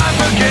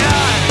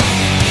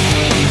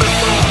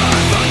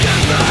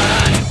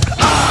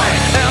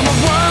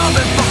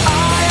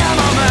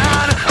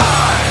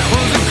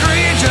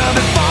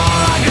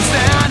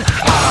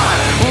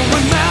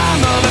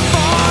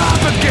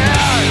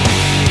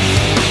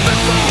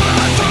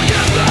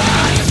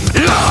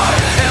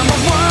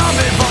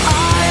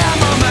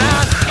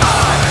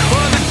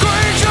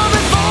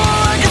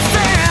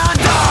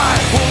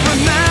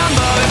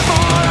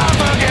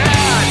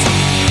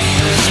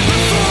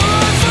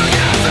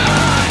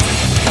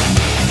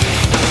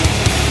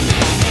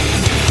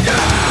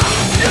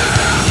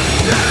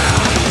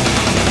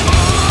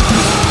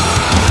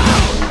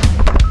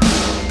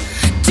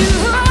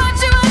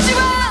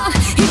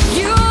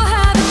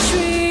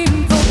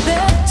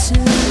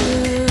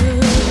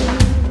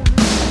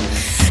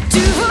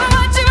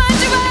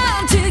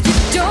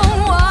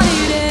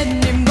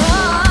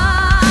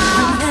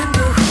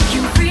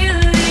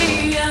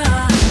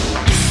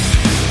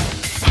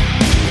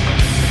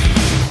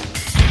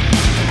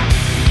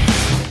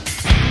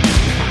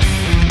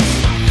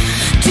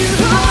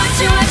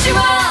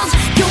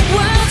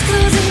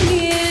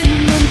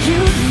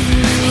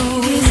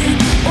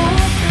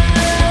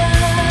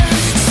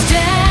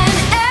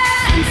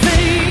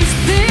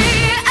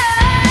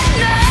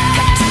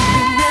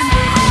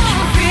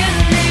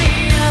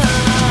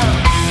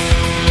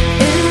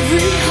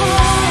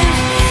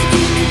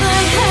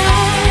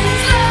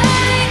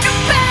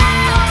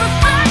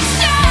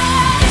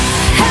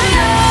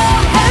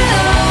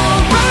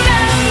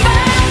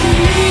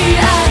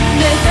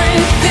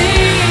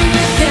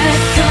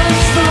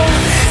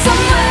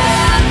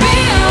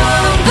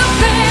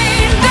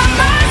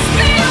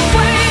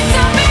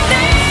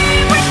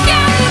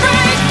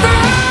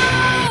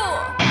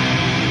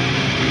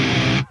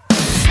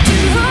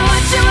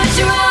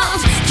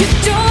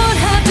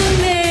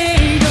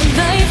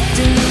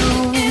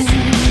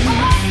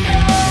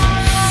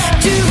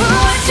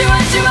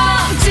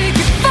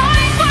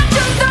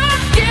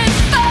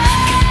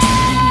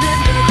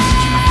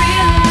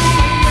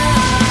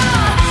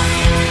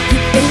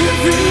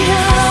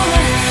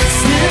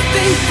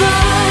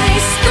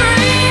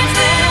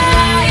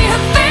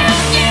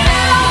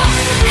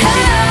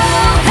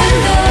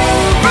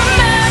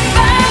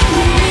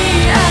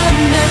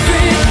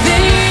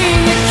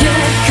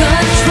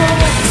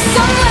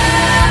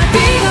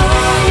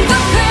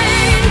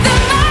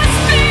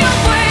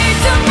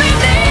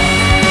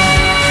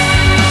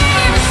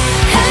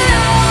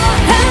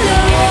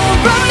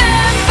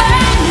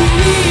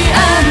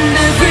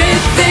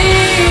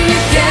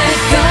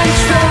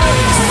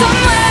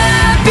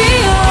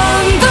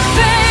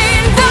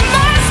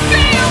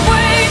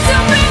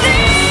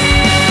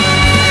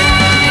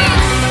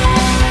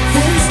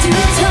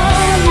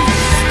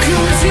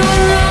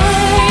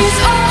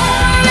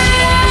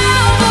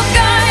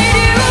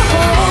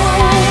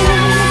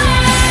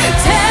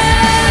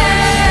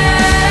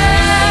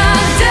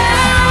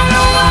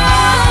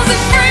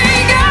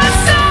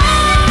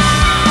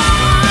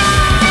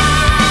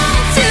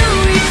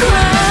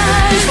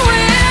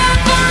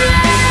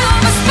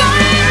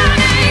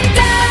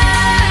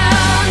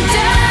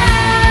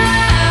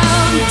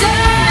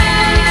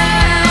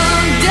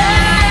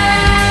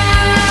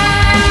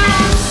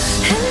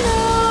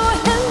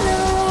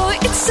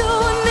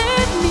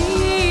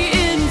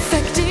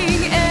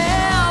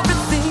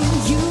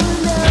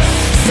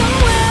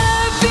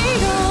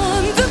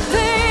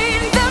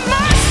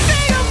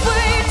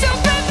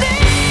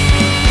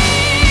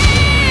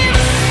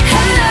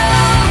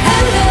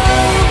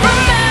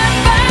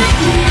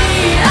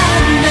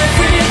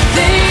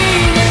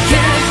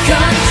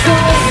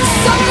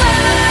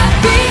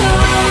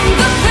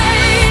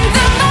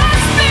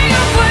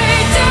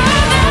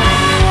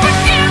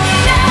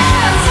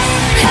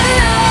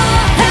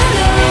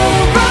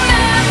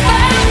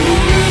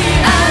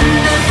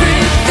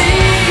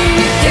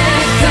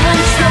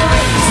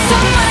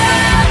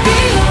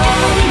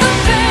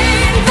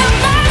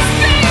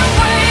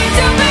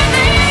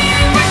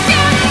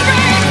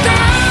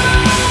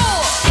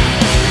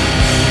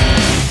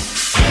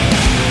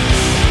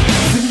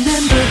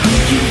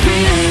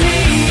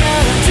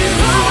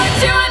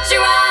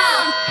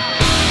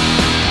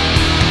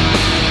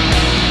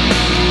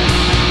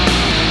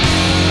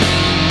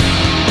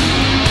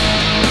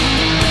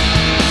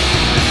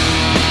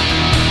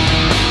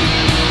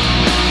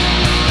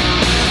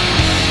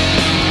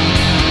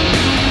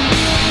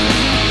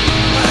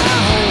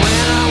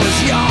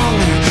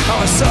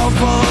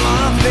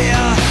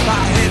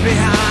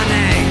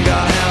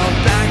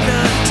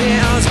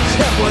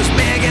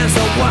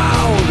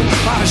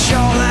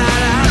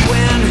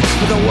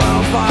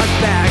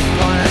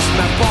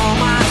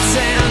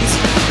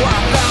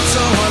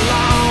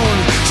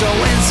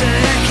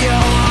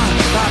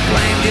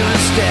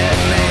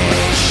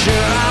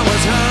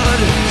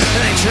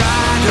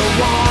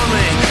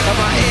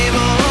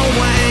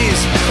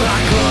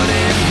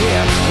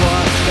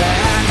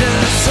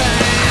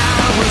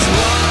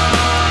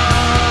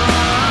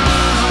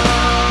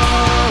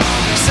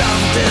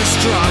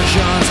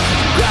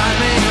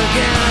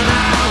again,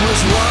 I was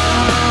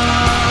wrong.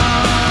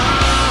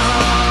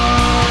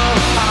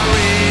 I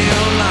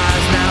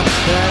realize now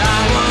that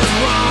I was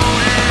wrong,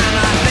 and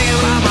I think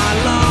about my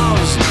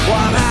loves. Well,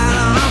 I've had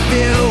a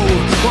few.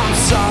 Well, I'm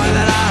sorry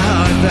that I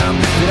hurt them.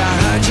 Did I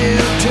hurt you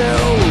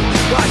too?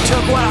 Well, I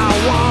took what I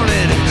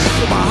wanted,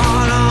 put my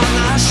heart on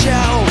the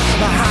shelf.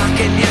 But how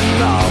can you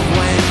love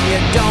when you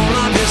don't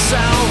love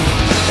yourself?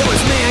 It was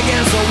me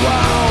against the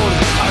world.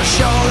 I was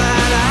sure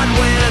that I'd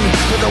win,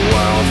 but the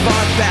world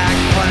fought back,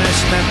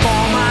 punished me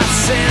for my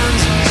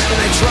sins. And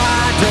they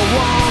tried to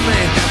warn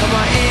me of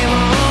my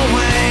evil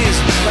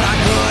ways, but I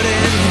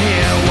couldn't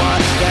hear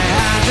what they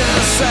had to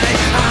say.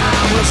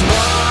 I was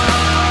wrong.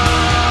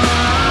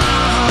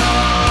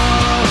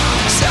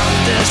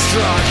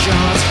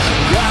 Self-destruction's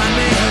got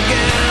me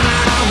again.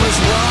 I was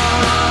wrong.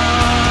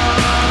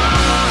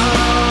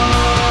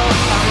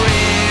 I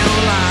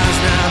realize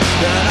now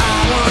that I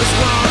was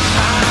wrong.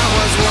 I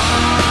was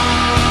wrong.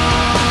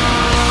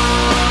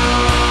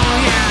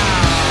 Yeah.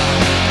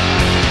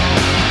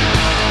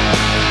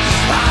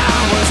 I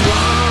was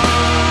wrong.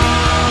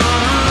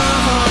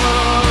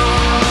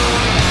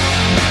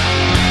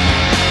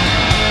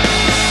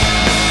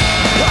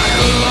 I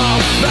grew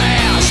up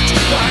fast.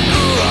 I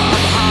grew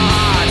up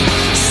hard.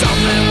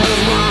 Something was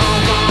wrong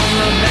from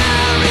the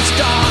very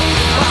start.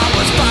 I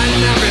was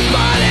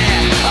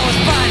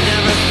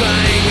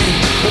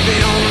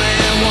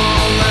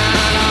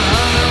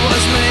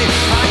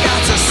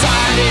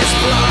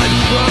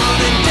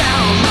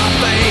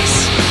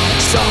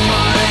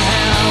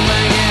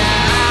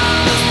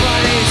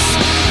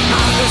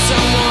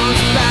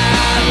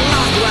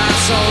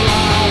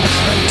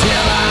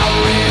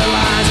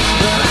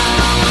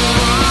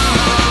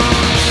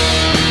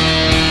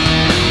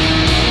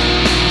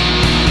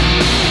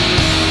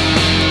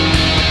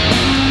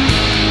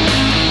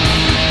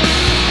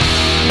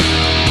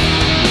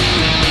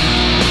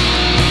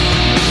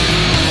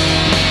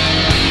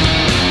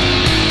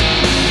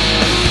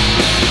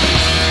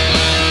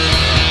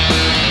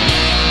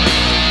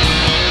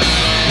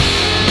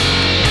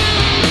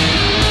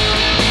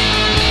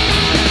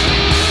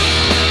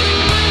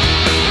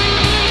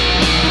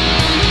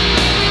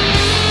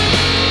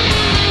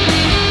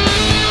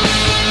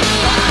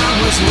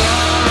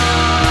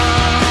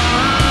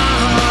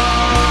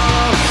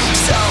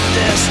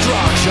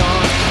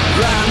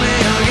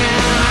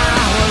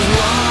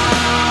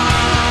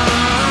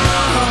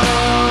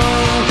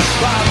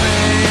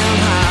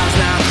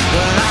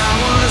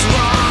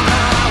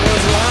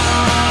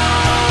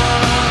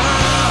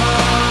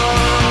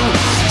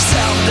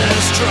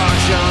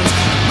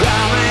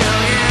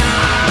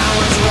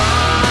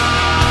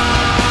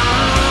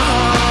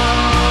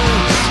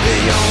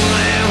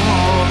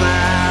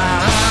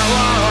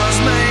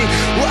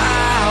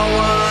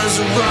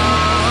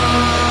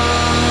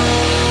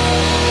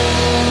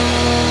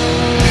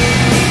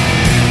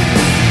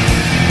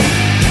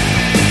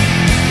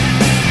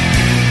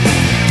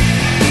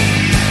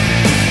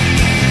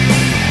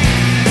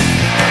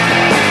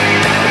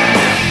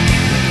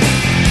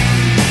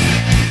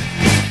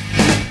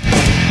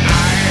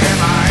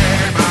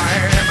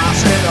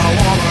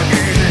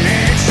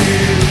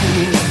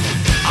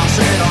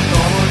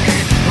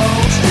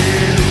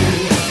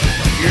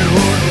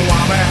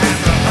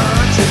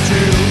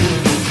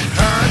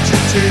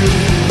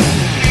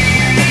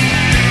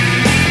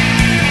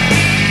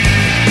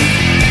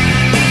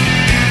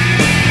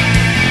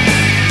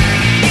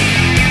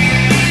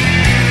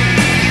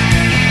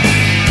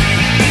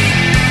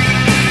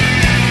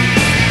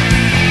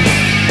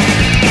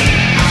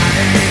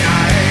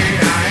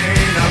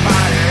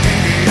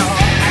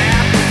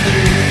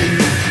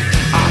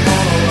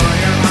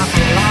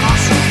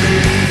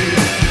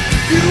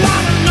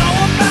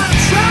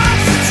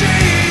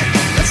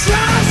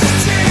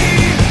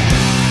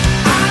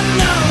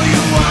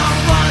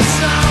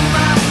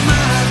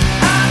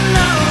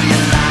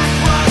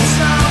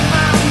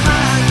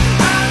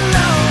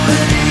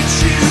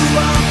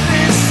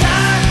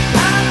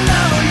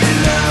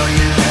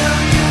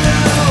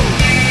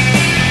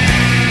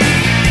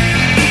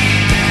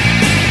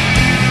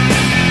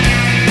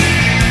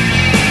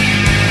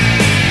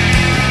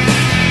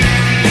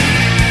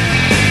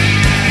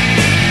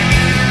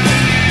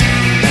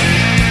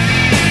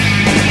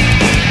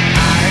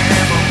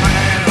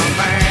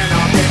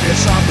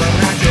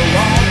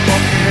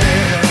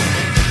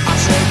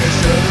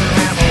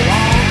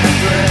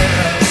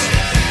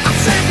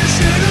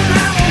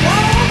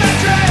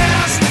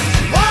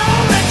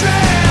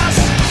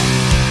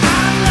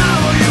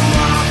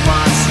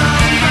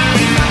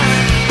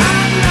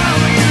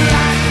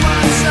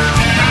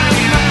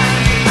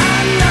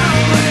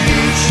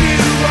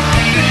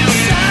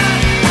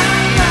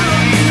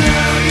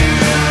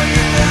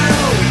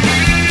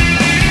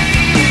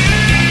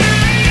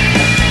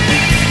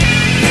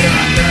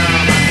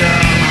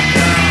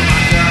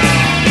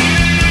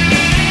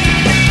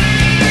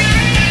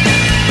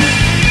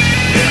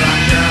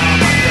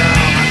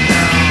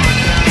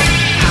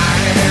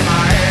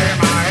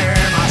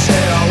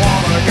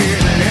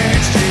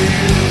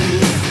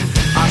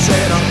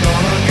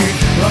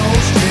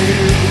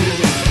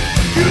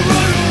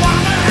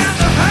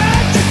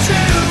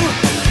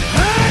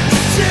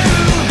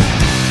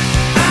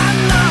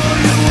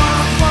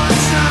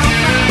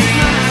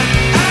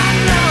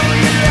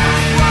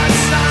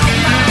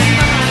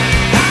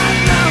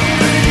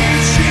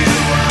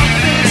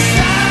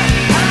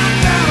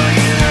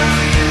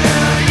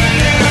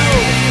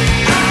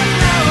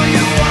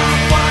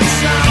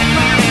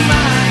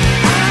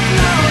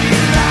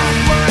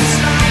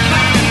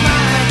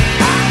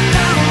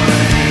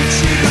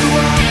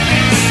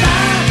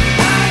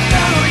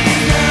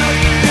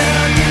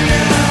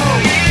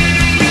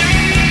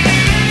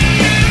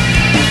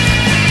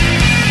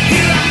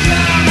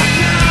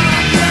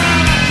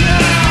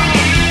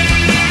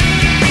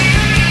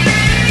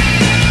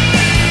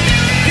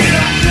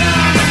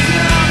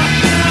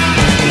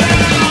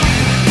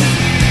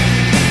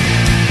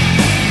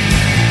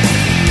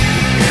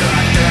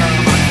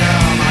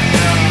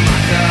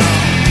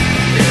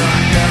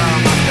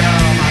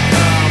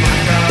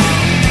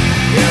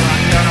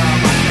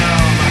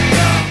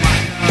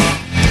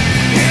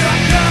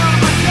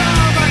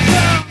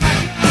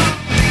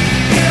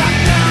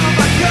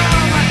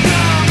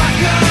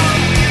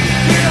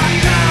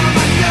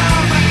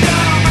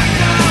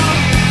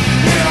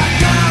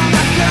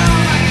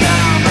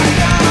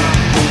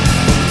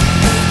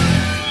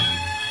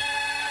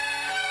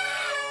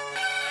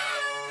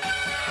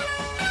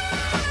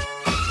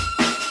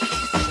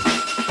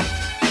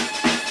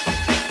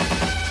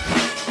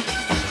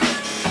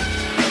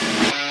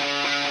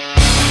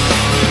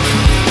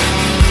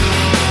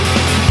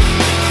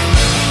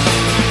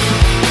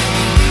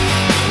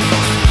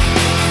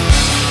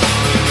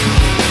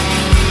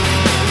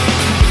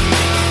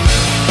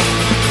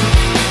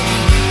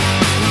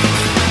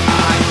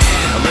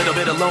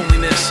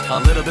loneliness, a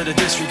little bit of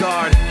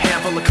disregard,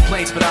 handful of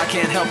complaints, but I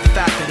can't help the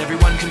fact that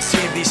everyone can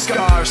see these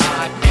scars.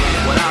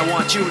 What I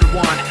want you to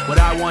want, what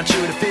I want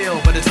you to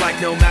feel, but it's like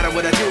no matter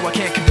what I do, I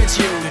can't convince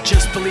you to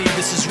just believe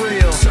this is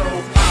real. So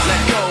let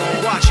go,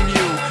 watching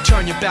you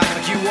turn your back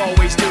like you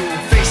always do,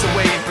 face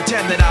away and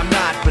pretend that I'm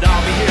not, but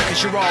I'll be here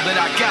cause you're all that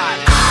I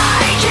got.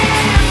 I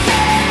can't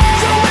feel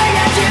the way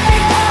I did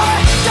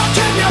before. Don't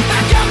turn your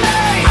back on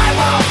me, I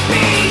won't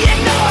be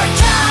ignored.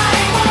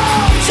 Time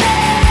won't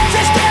change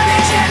this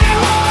damage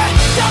anymore.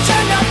 Don't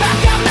turn your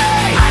back on me,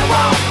 I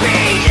won't be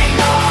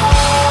ignored.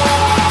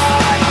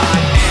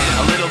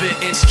 I'm a little bit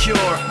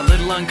insecure, a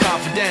little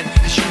unconfident,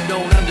 cause you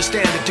don't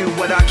understand to do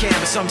what I can,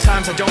 but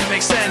sometimes I don't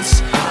make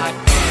sense.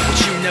 What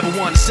you never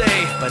want to say,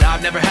 but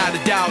I've never had a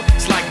doubt.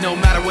 It's like no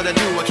matter what I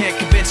do, I can't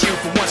convince you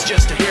for once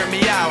just to hear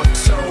me out.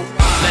 So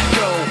let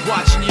go,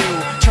 watching you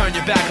turn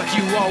your back like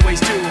you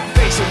always do,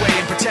 face away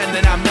and pretend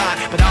that I'm not,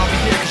 but I'll be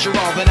here cause you're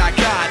all that I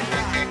got.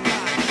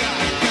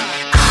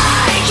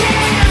 I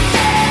can't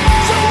feel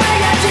the way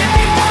I did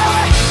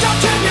before. Don't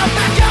turn your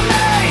back on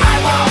me, I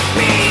won't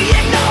be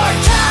ignored.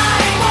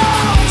 Time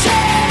won't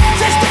change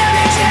this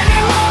damage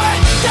anymore.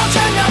 Don't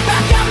turn your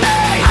back on me,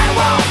 I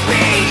won't be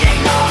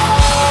ignored.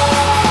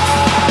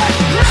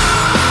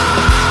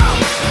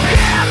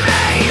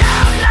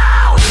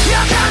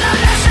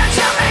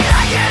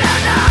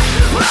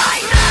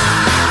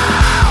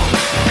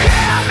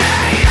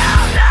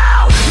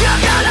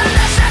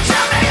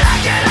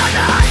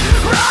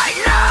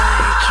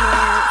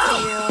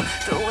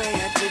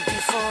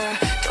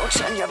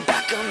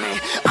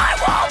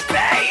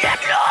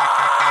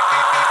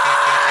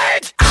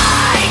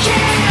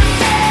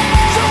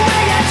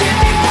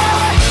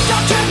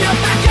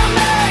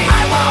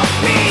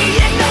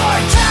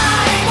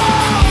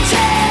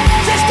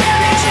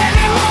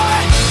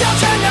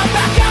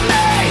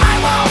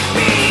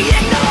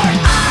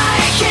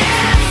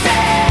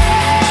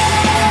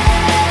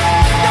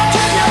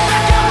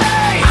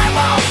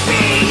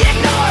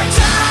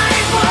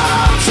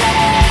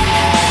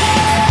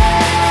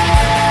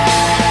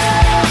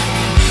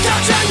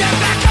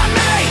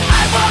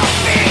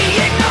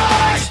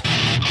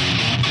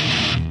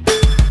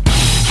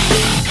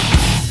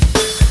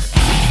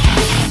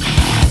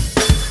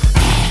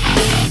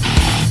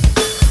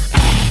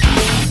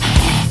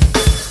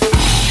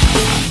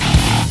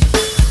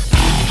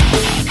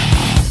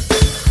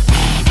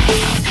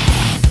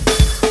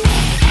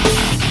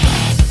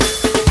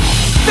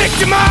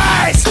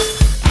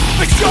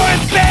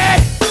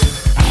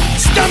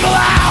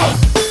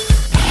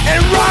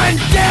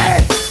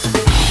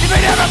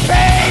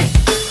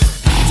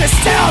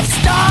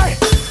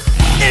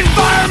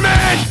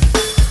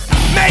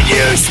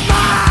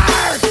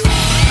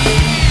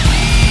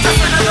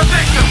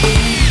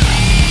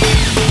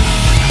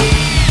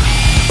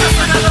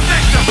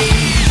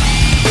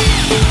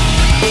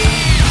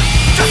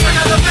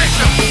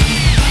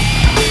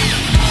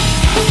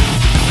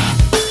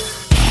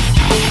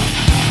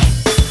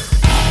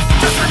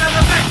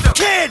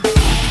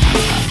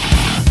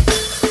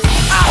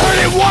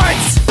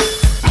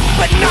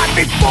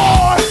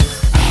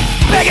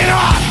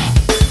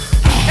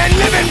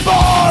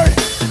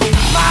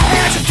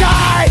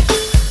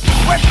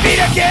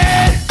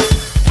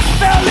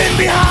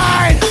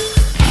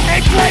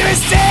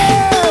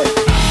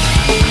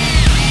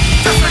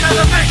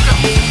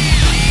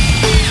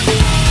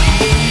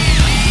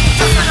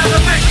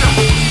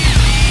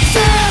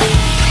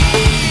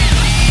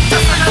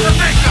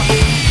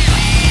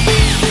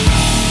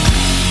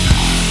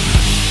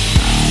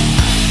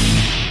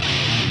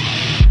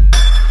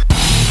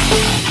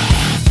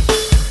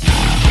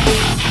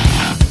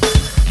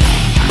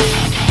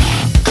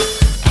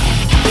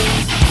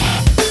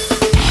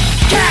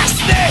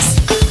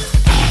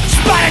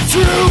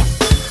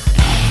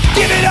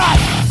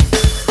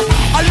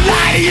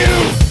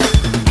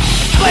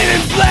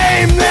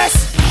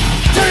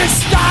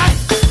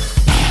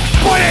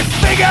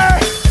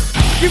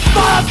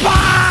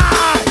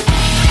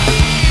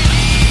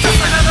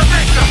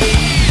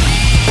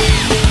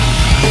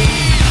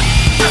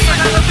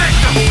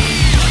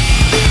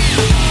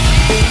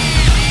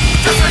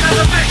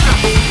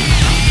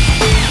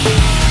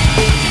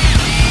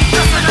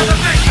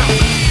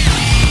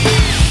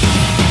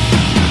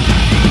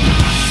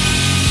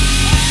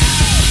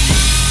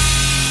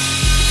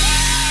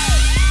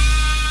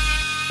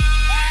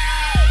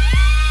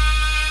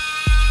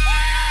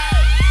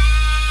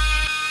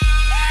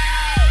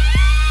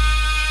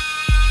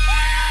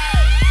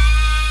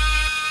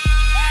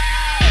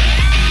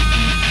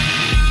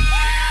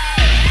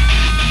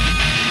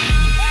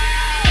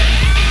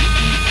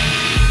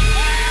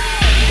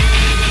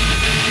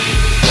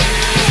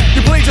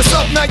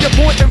 Now you're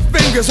pointing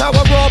fingers, how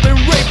I robbed and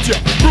raped you,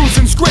 bruised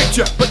and scraped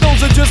you. But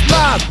those are just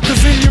lies,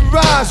 cause in your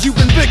eyes you've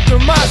been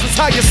victimized. That's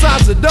how you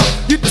size it up,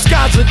 you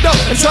disguise it up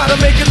and try to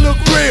make it look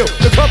real,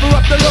 to cover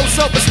up the low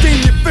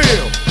self-esteem you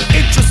feel.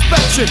 Introspect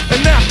affection,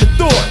 an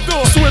afterthought.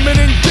 Swimming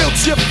in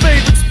guilt's your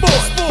favorite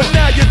sport, but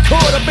now you're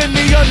caught up in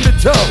the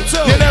undertow.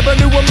 You never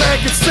knew a man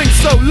could sing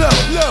so low,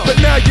 but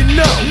now you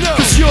know,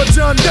 cause you're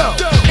John Doe.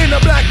 In a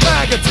black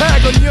bag, a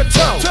tag on your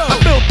toe. I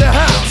built the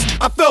house,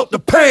 I felt the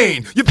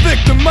pain. You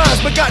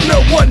victimized, but got no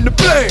one to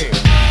blame.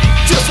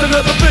 Just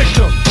another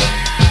victim.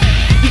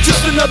 You're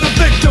just another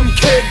victim,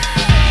 kid.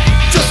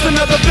 Just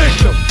another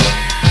victim.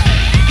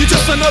 You're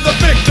just another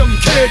victim,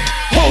 kid.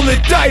 Holy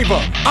diver,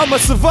 I'm a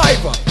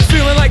survivor.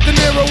 Feeling like De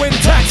Niro in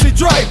Taxi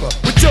Driver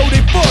with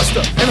Jodie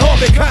Foster and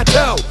Harvey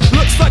Keitel.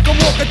 Looks like I'm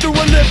walking through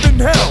a living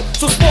hell.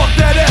 So spark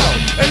that L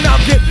and I'll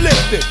get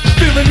lifted.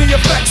 Feeling the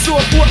effects of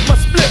what my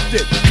split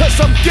it. Cause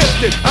I'm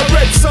gifted, I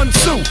read Sun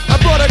Tzu. I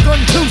brought a gun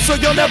too, so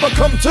you'll never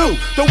come to.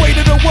 The weight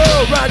of the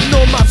world riding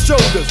on my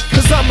shoulders.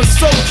 Cause I'm a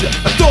soldier,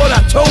 I thought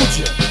I told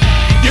you.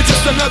 You're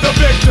just another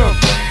victim.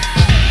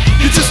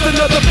 You're just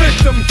another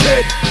victim,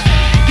 kid.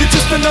 You're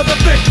just another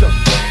victim.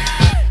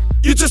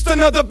 You're just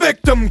another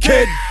victim,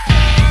 kid.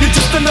 You're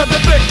just another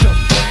victim.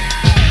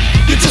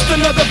 You're just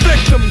another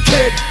victim,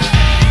 kid.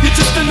 You're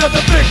just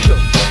another victim.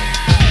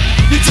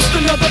 You're just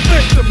another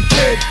victim,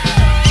 kid.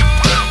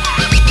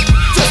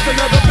 Just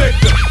another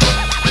victim.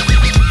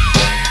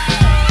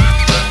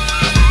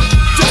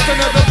 Just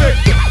another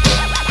victim.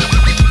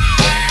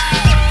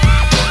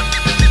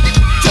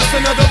 Just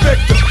another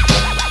victim.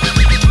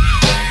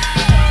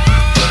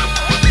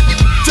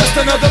 Just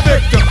another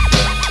victim,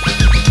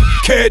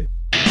 kid.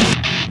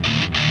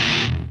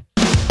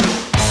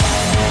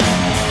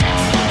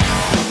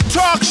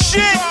 Talk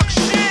shit,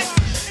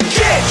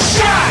 get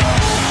shot.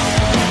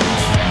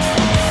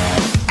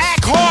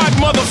 Act hard,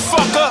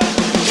 motherfucker,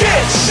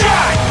 get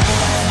shot.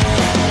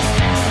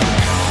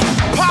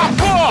 Pop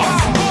off,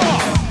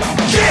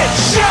 get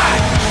shot.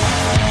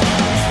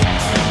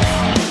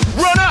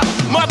 Run up,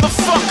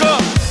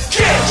 motherfucker,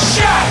 get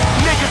shot.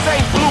 Niggas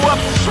ain't blew up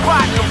the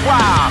spot in a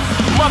while.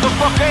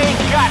 Motherfucker ain't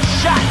got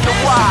shot in a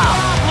while.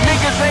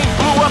 Niggas ain't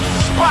blew up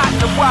the spot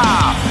in a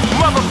while.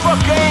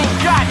 Motherfucker ain't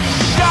got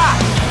shot.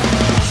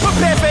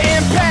 Prepare for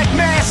impact,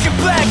 mask and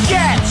black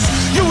cats.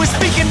 You was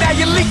speaking, now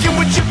you're leaking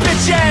with your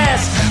bitch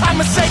ass.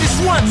 I'ma say this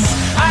once,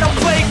 I don't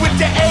play with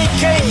the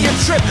AK and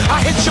trip.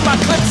 I hit you my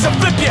clips and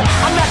flip you.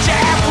 I'm not your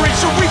average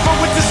reaper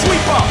with the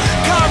sweeper.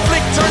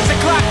 Conflict turns to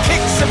clock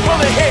kicks and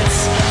bullet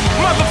hits.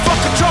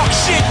 Motherfucker talk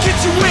shit, get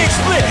your wig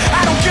split.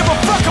 I don't give a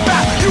fuck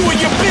about you and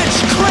your bitch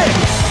click.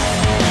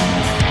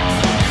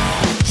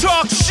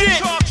 Talk shit,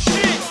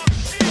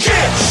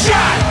 get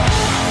shot.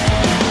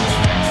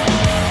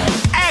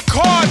 Act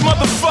hard,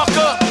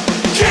 motherfucker,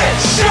 get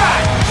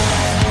shot.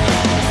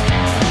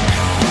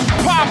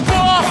 Pop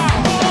off,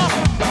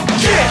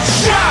 get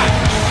shot.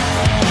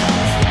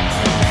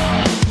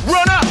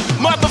 Run up,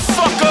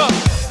 motherfucker,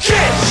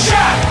 get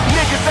shot.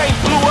 Niggas ain't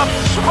blew up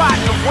the spot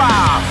in a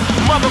while.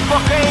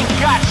 Motherfucker ain't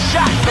got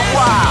shot in a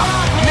while.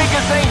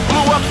 Niggas ain't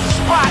blew up the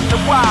spot in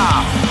a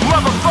while.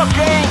 Motherfucker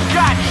ain't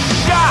got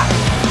shot.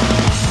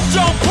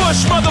 Don't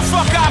push,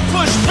 motherfucker, I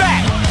push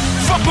back.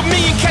 Fuck with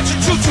me and catch a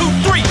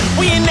 223.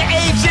 We in the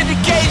age of the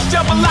gauge,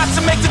 double lots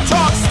to make the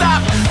talk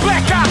stop.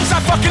 Black ops,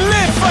 I fucking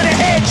live for the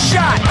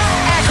headshot.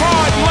 Act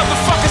hard,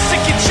 motherfucker,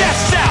 stick your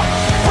chest out.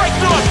 Break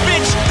north,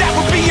 bitch, that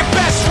would be your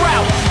best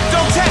route.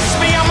 Don't test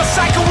me, I'm a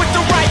psycho with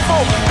the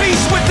rifle.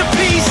 Beast with the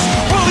piece,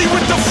 bully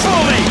with the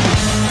fully.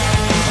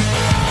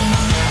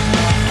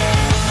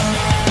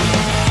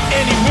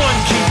 Anyone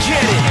can get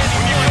it.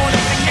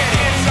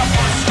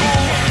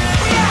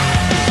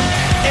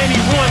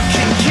 Anyone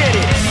can get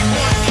it.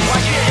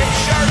 Like you're in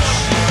church,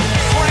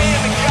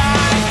 praying to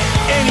God.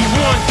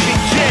 Anyone can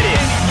get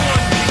it.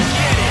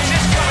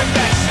 Just coming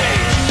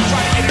backstage,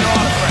 trying to get an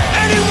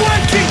autograph.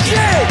 Anyone can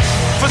get it.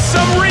 For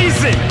some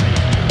reason,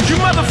 you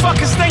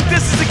motherfuckers think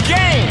this is a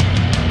game.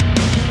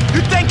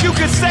 You think you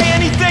can say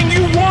anything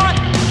you want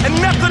and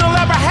nothing will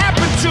ever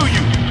happen to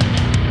you.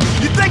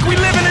 You think we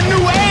live in a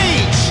new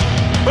age.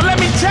 But let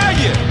me tell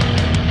you,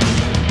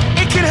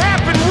 it can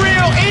happen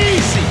real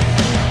easy.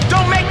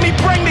 Don't make me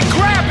bring the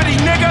gravity,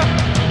 nigga.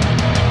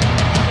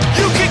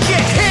 You can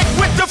get hit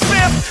with the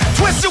fifth,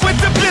 twisted with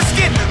the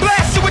biscuit,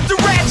 blasted with the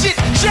ratchet,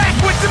 jack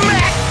with the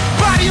Mac,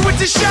 body with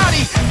the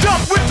shotty,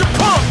 dump with the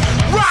pump,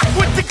 rock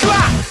with the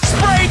Glock,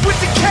 sprayed with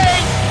the K,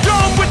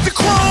 dome with the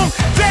chrome,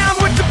 down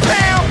with the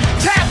pound,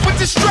 tap with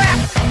the strap,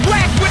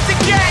 whack with the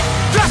gat,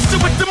 duster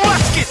with the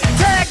musket,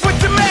 tag with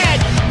the mag,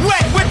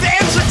 wet with the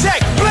Intratec,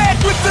 bled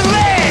with the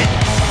lead.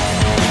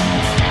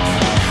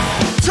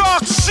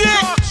 Talk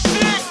shit.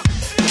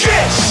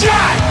 Get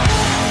shot!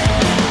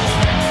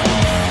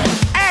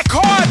 Act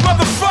hard,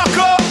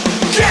 motherfucker!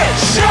 Get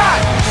shot!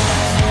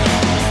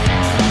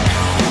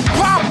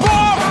 Pop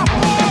off!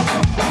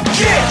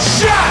 Get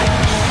shot!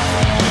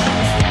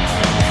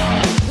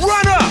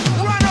 Run up!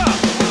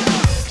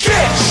 Get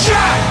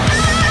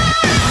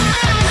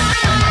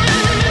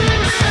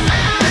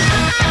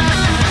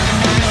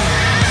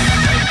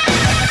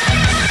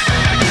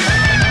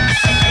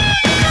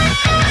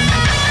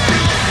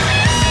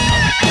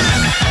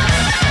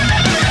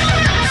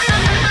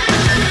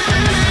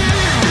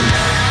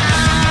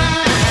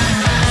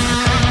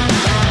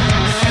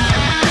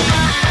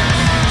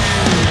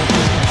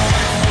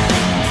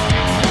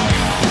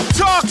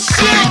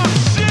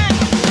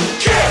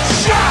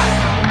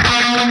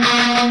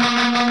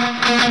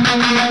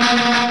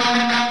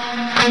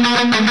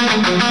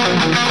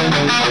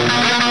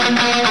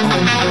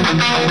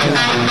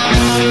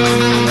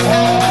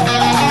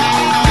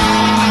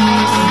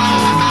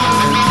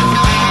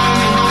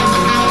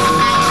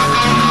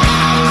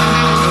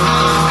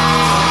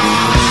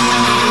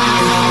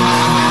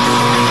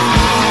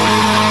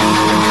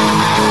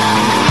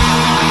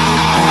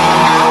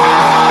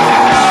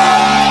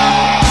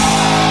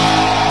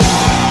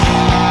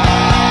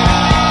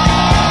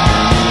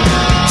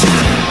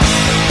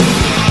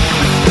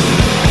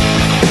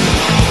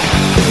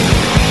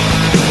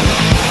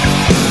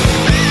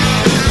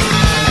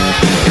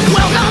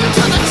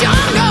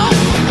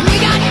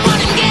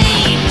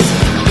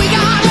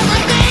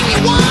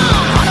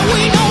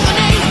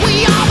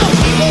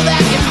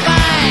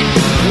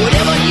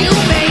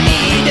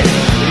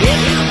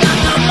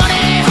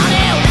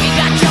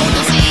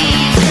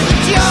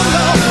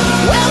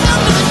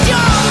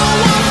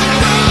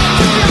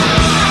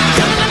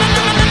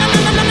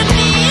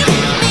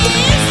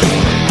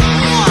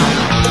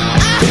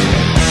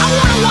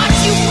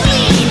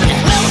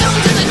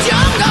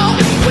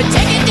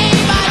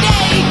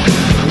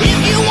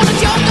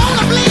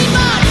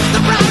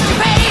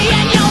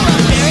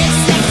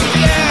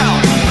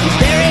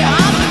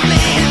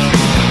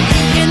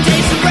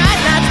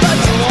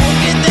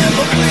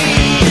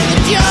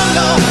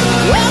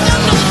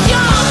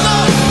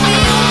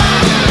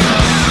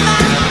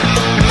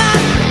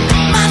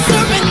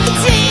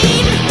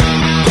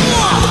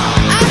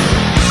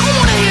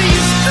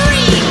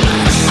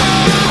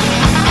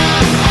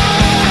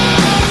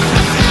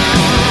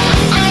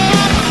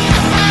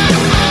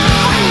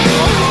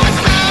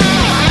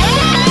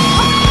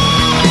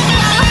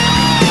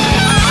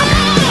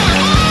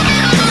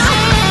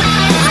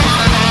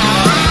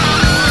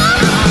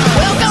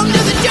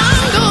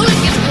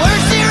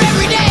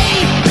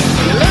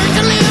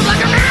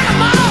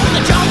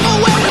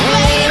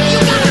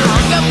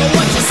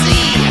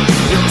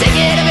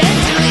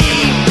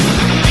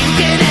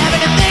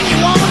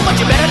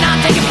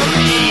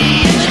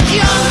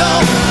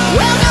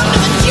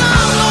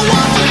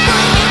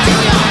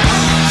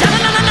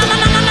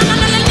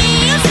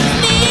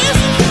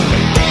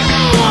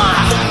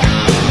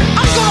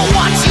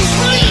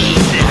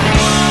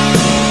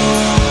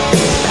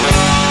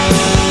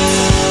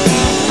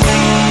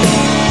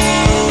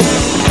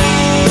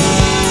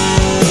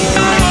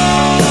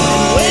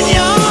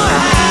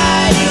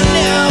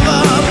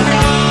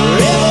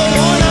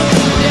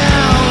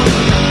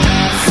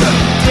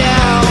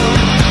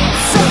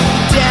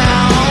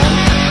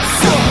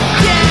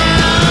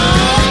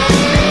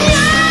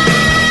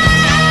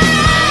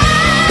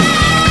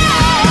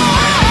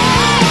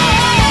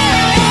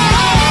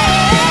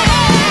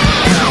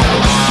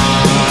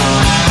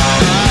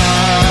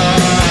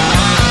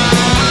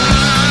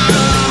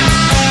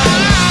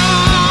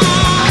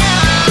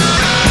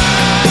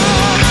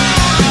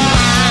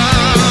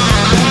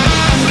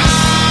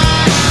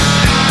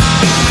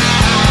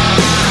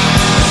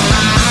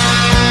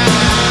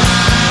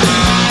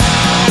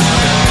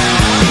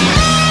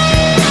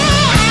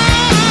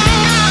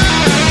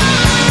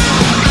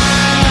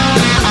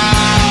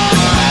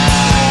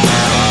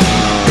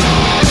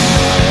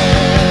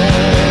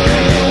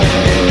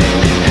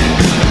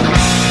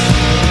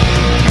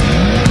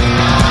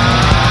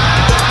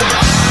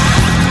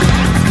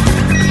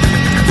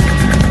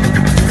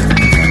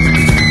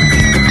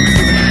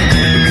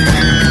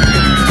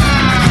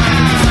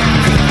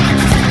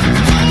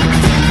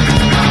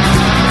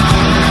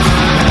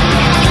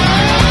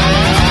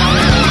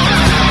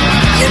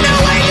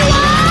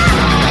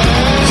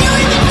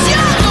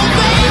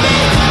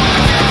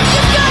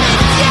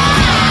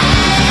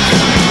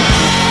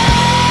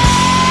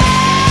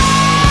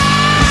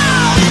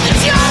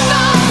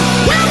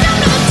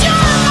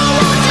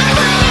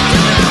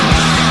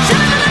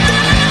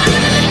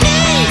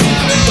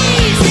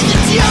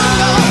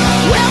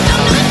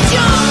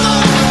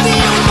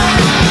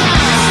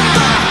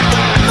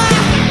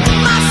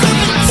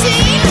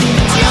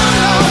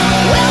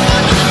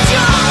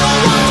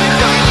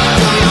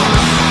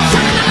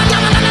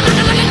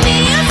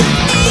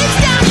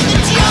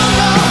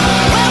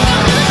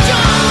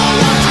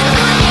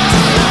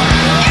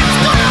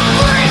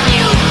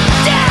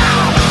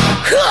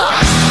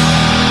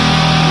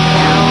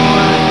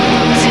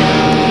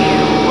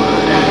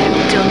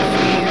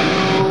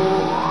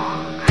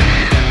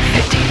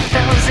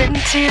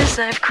tears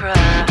I've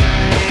cried,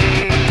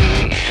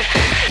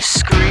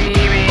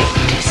 screaming,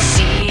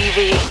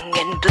 deceiving,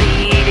 and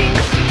bleeding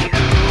for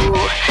you,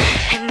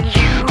 and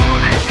you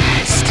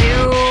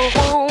still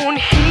won't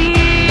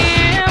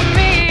hear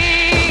me.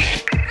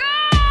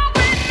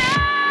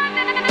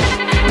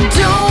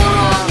 Don't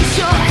want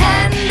your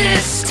hand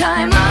this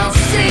time, I'll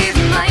save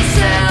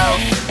myself.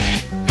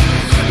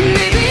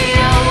 Maybe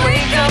I'll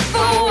wake up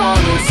for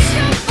once,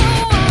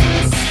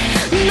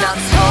 not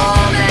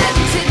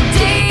tormented,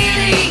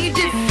 daily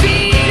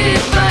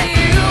defeated by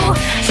you.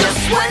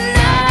 Just when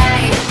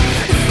I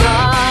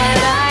thought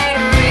I'd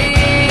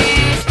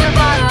reached the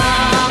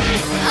bottom,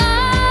 I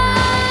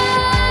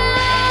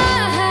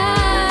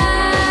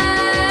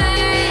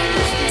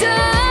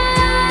died.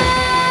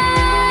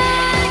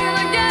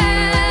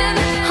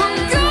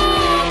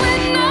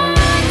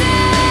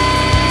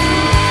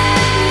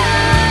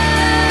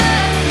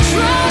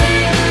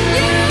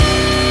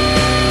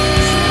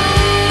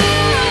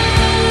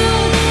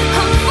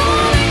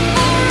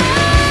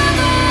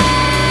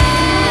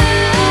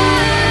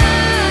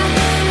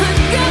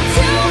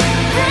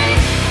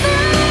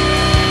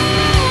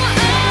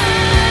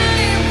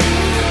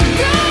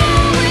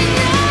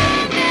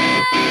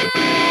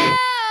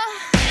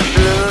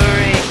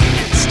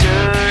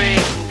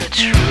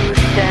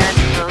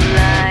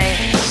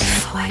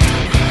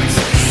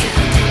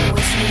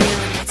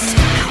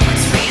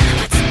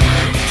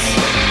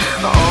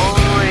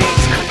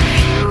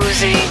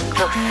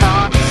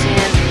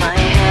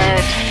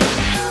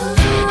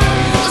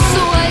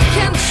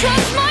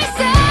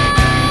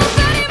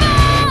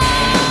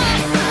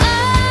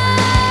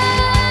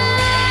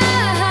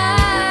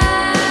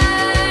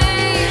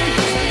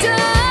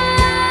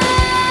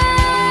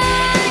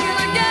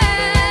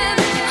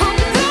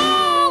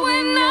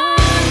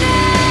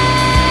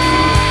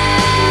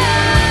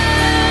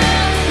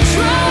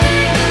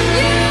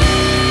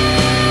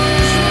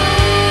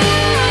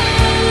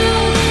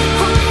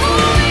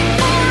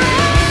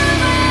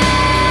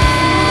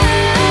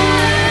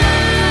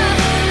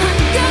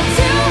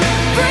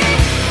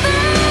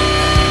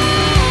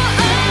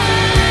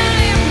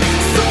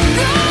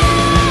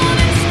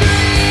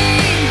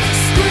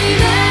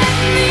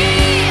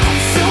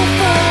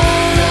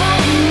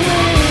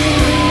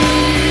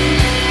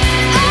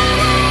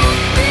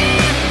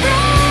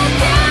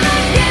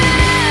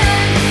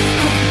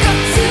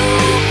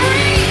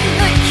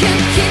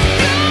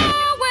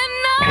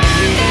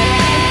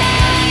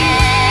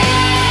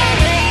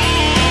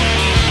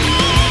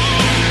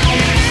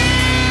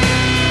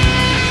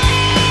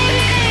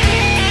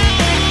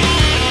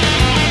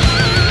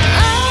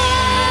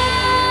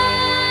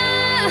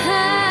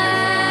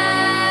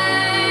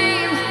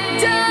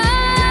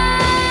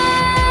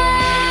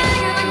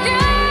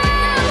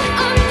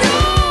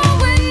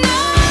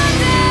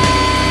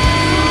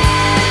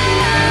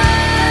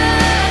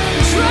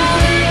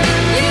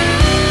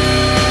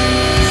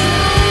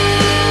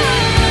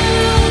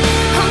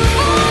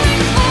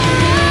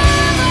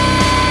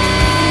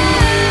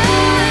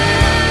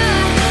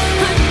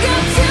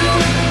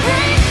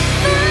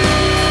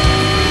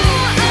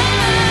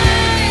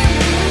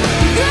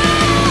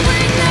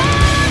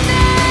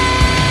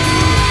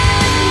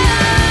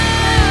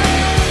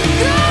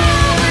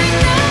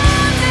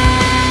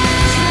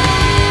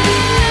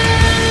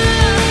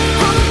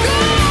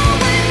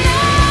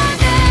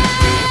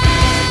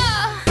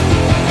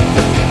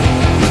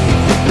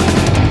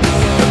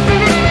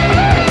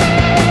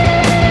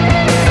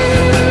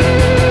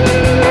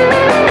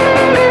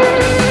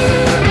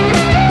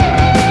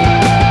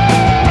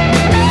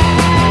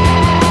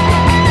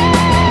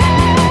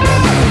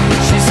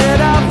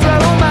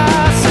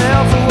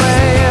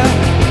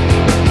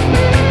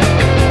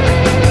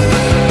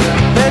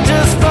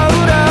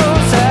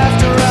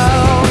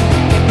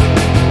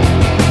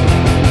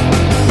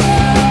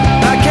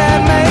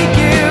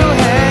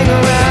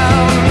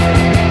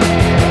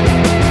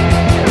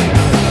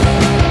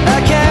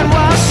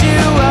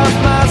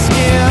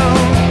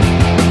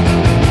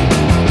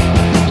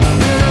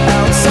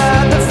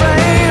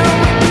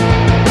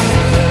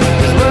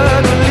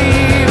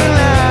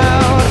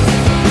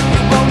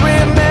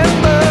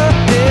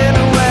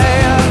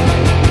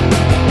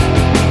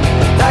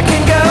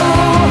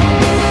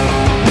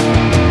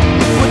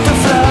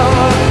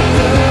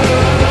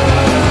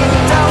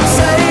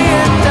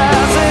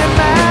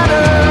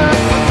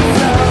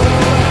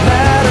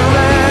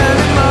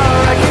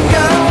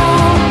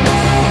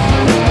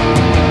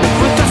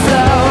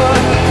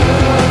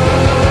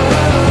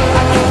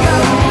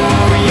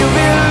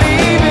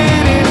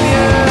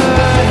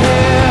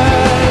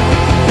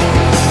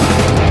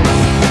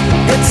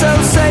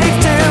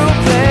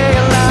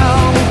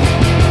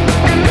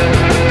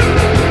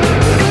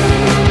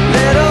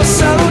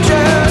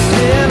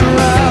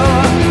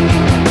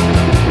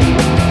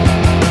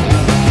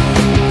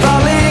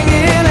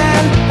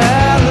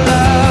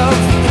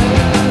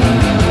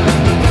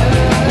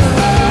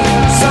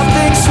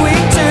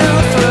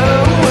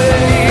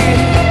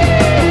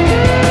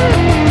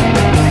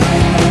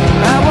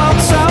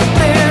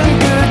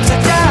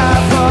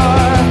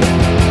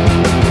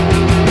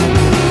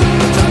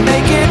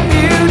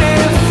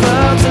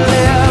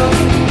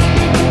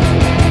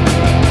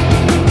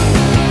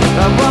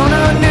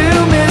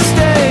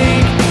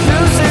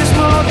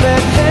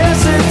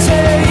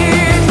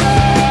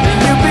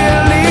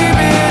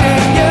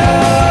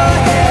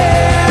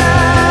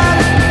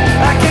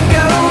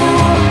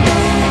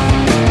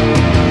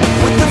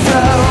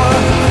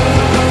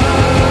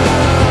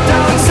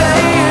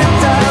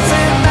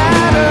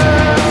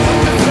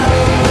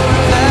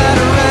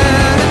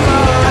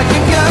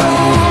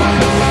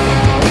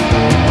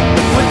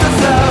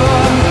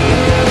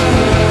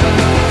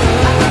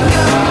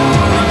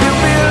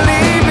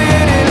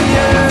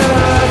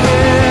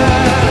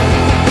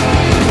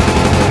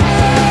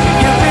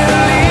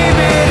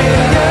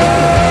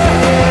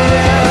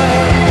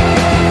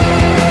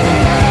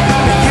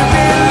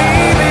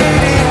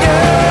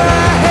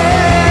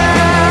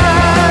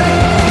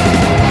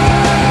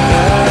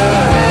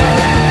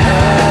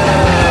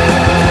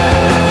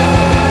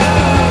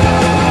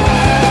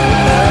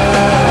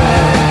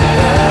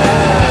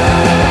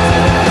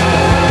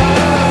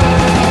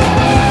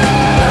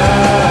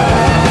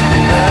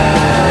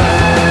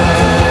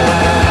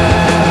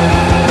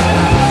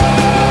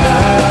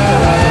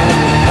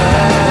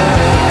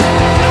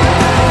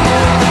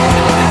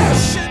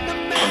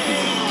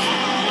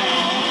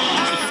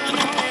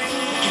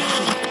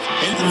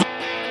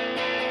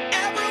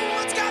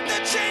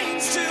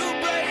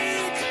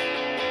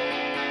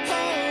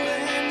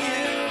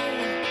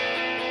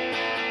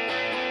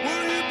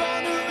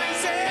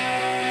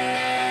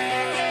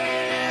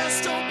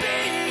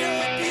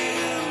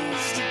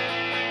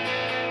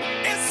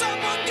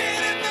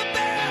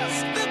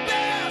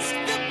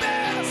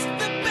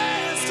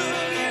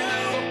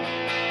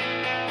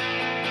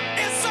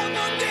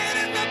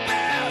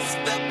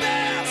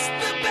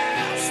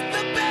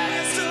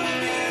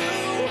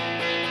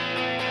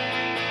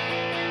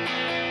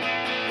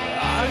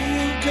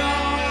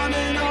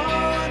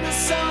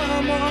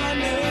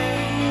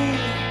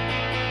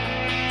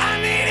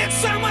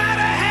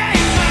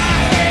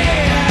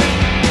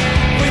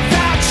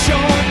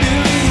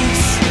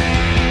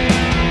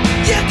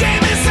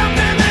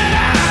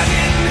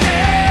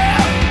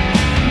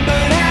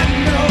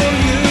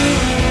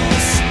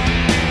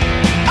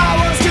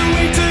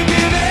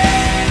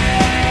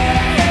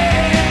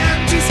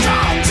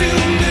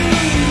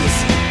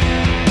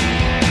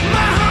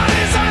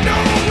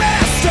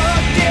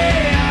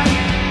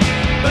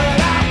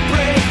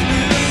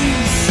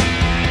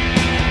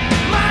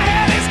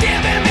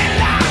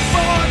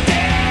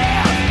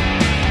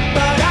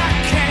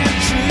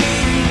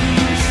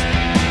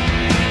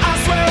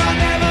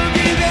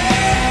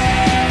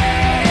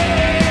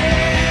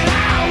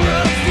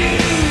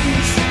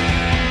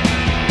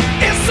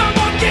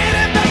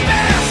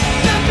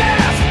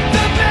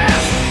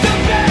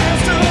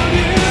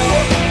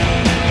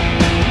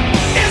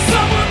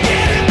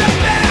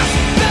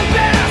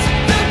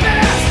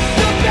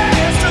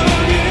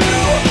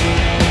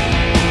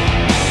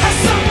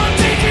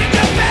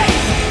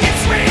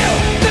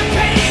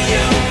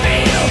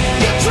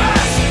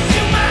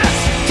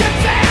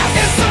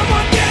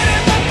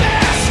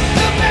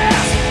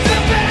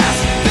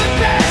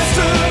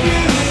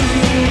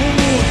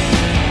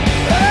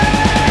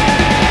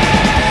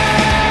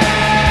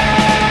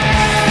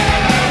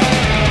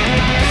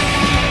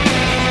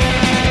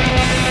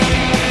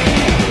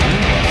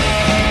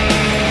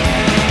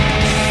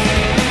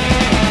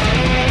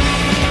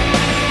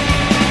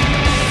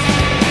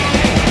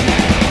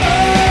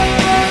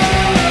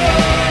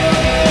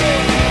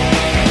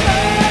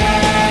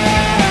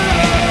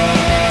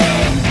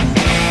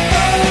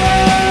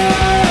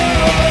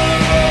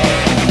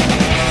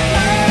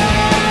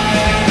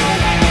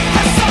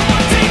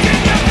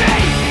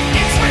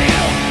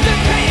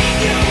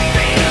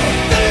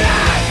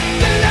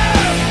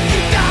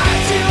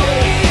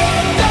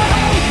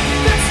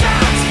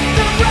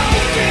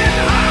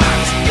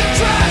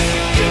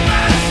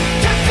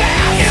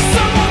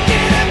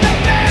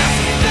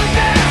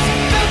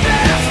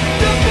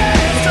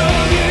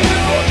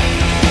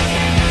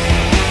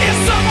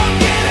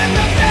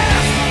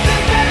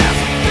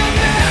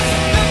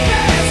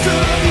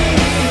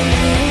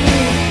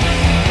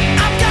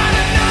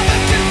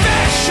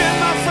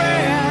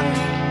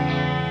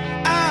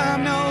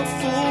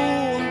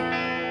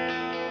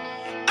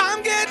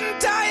 I'm getting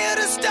tired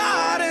of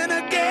starting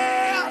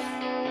again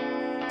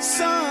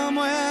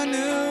somewhere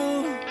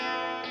new.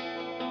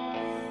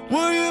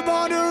 Were you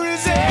born to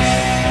resist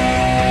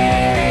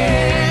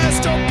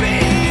or be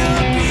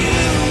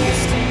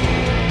abused?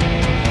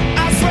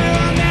 I swear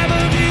I'll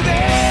never be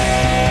there.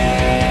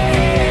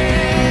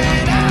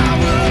 I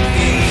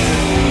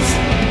refuse.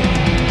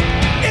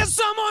 Is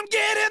someone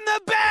getting the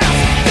best,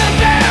 the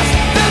best,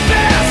 the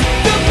best,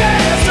 the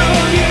best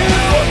of you?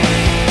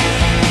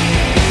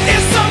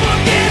 Is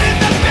someone getting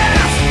the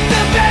best,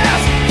 the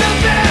best, the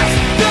best,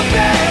 the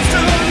best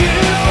of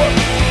you?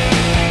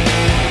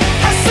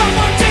 Has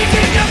someone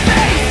taken your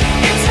faith?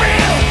 It's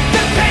real,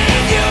 the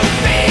pain you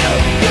feel,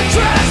 you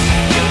trust,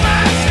 you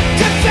must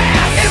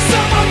confess. Is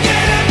someone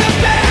getting the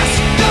best,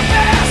 the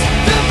best,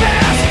 the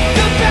best,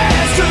 the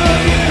best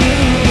of you?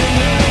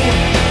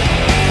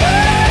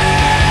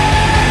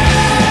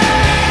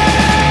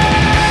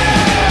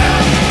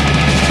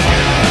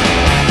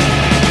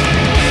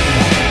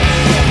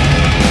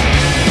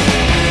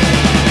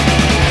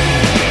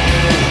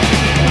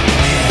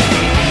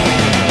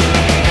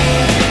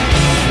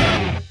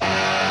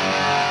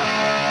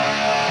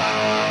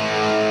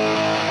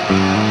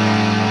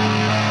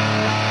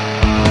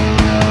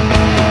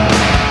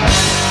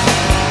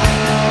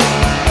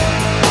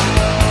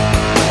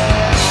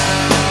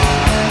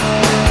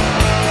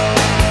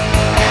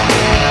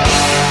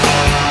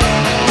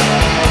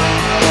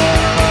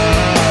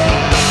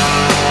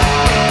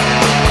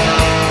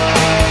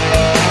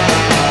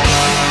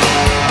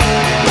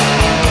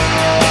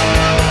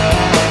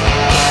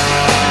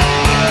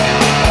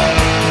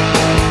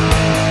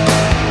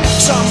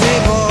 Some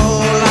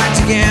people like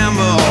to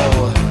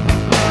gamble,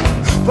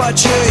 but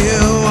you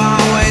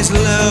always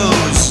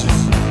lose.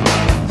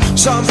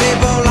 Some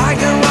people like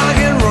to rock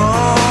and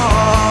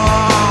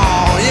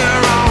roll,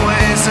 you're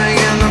always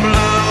singing the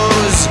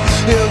blues.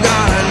 You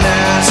got a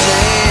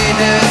nasty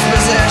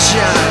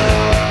disposition,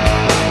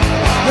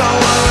 no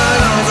one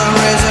knows the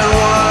reason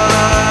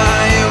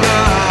why. You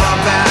got a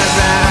bad,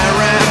 bad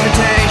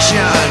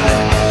reputation.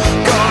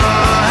 Gonna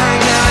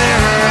hang down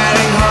your head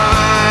and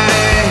cry.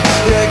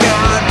 You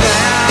got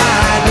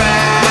bad,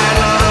 bad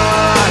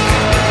luck.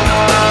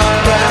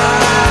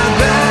 Bad,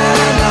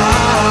 bad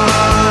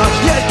luck.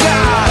 You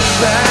got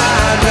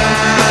bad,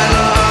 bad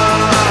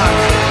luck.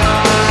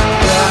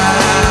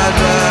 Bad,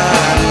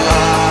 bad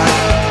luck.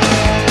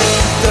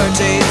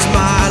 13's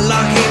my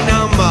lucky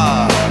number.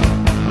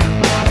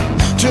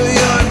 To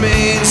you and me,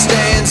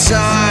 stay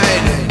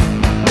inside.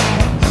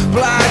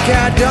 Black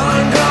cat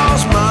done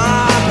calls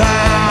my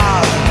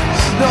path.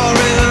 No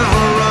reason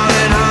for run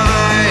and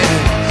hide.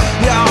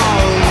 Yo,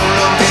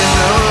 look in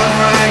the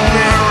right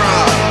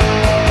mirror.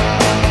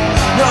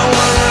 No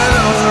one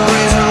knows the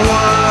reason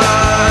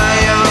why.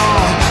 Yo,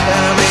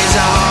 enemies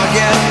all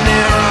get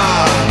nearer.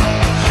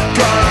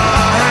 Gonna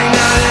hang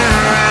down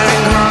your head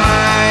and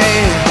cry.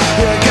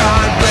 You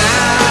got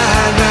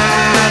bad,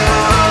 bad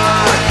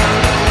luck.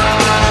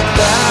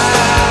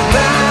 Bad,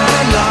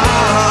 bad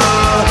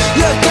luck.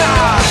 You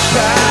got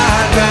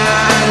bad,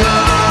 bad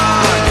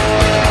luck.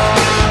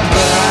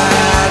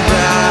 Bad,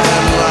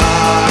 bad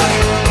luck.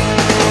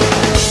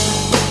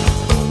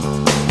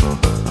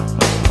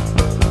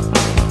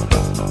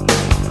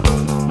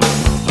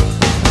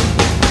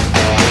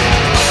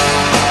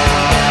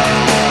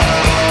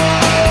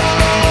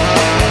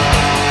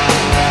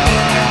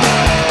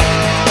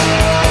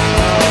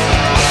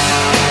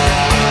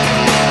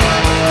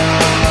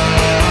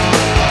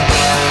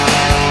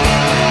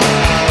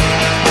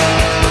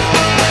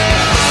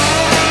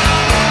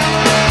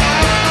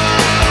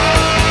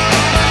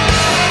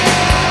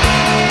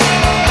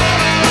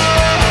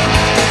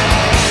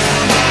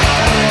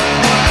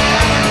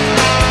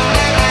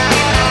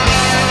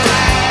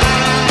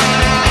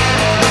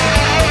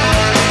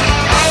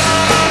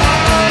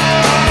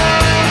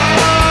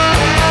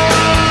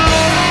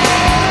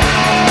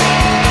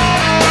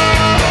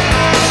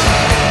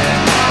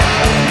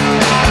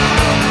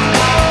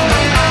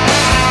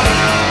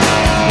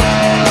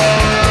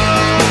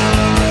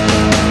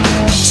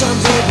 Some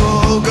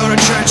people go to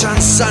church on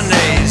Sunday.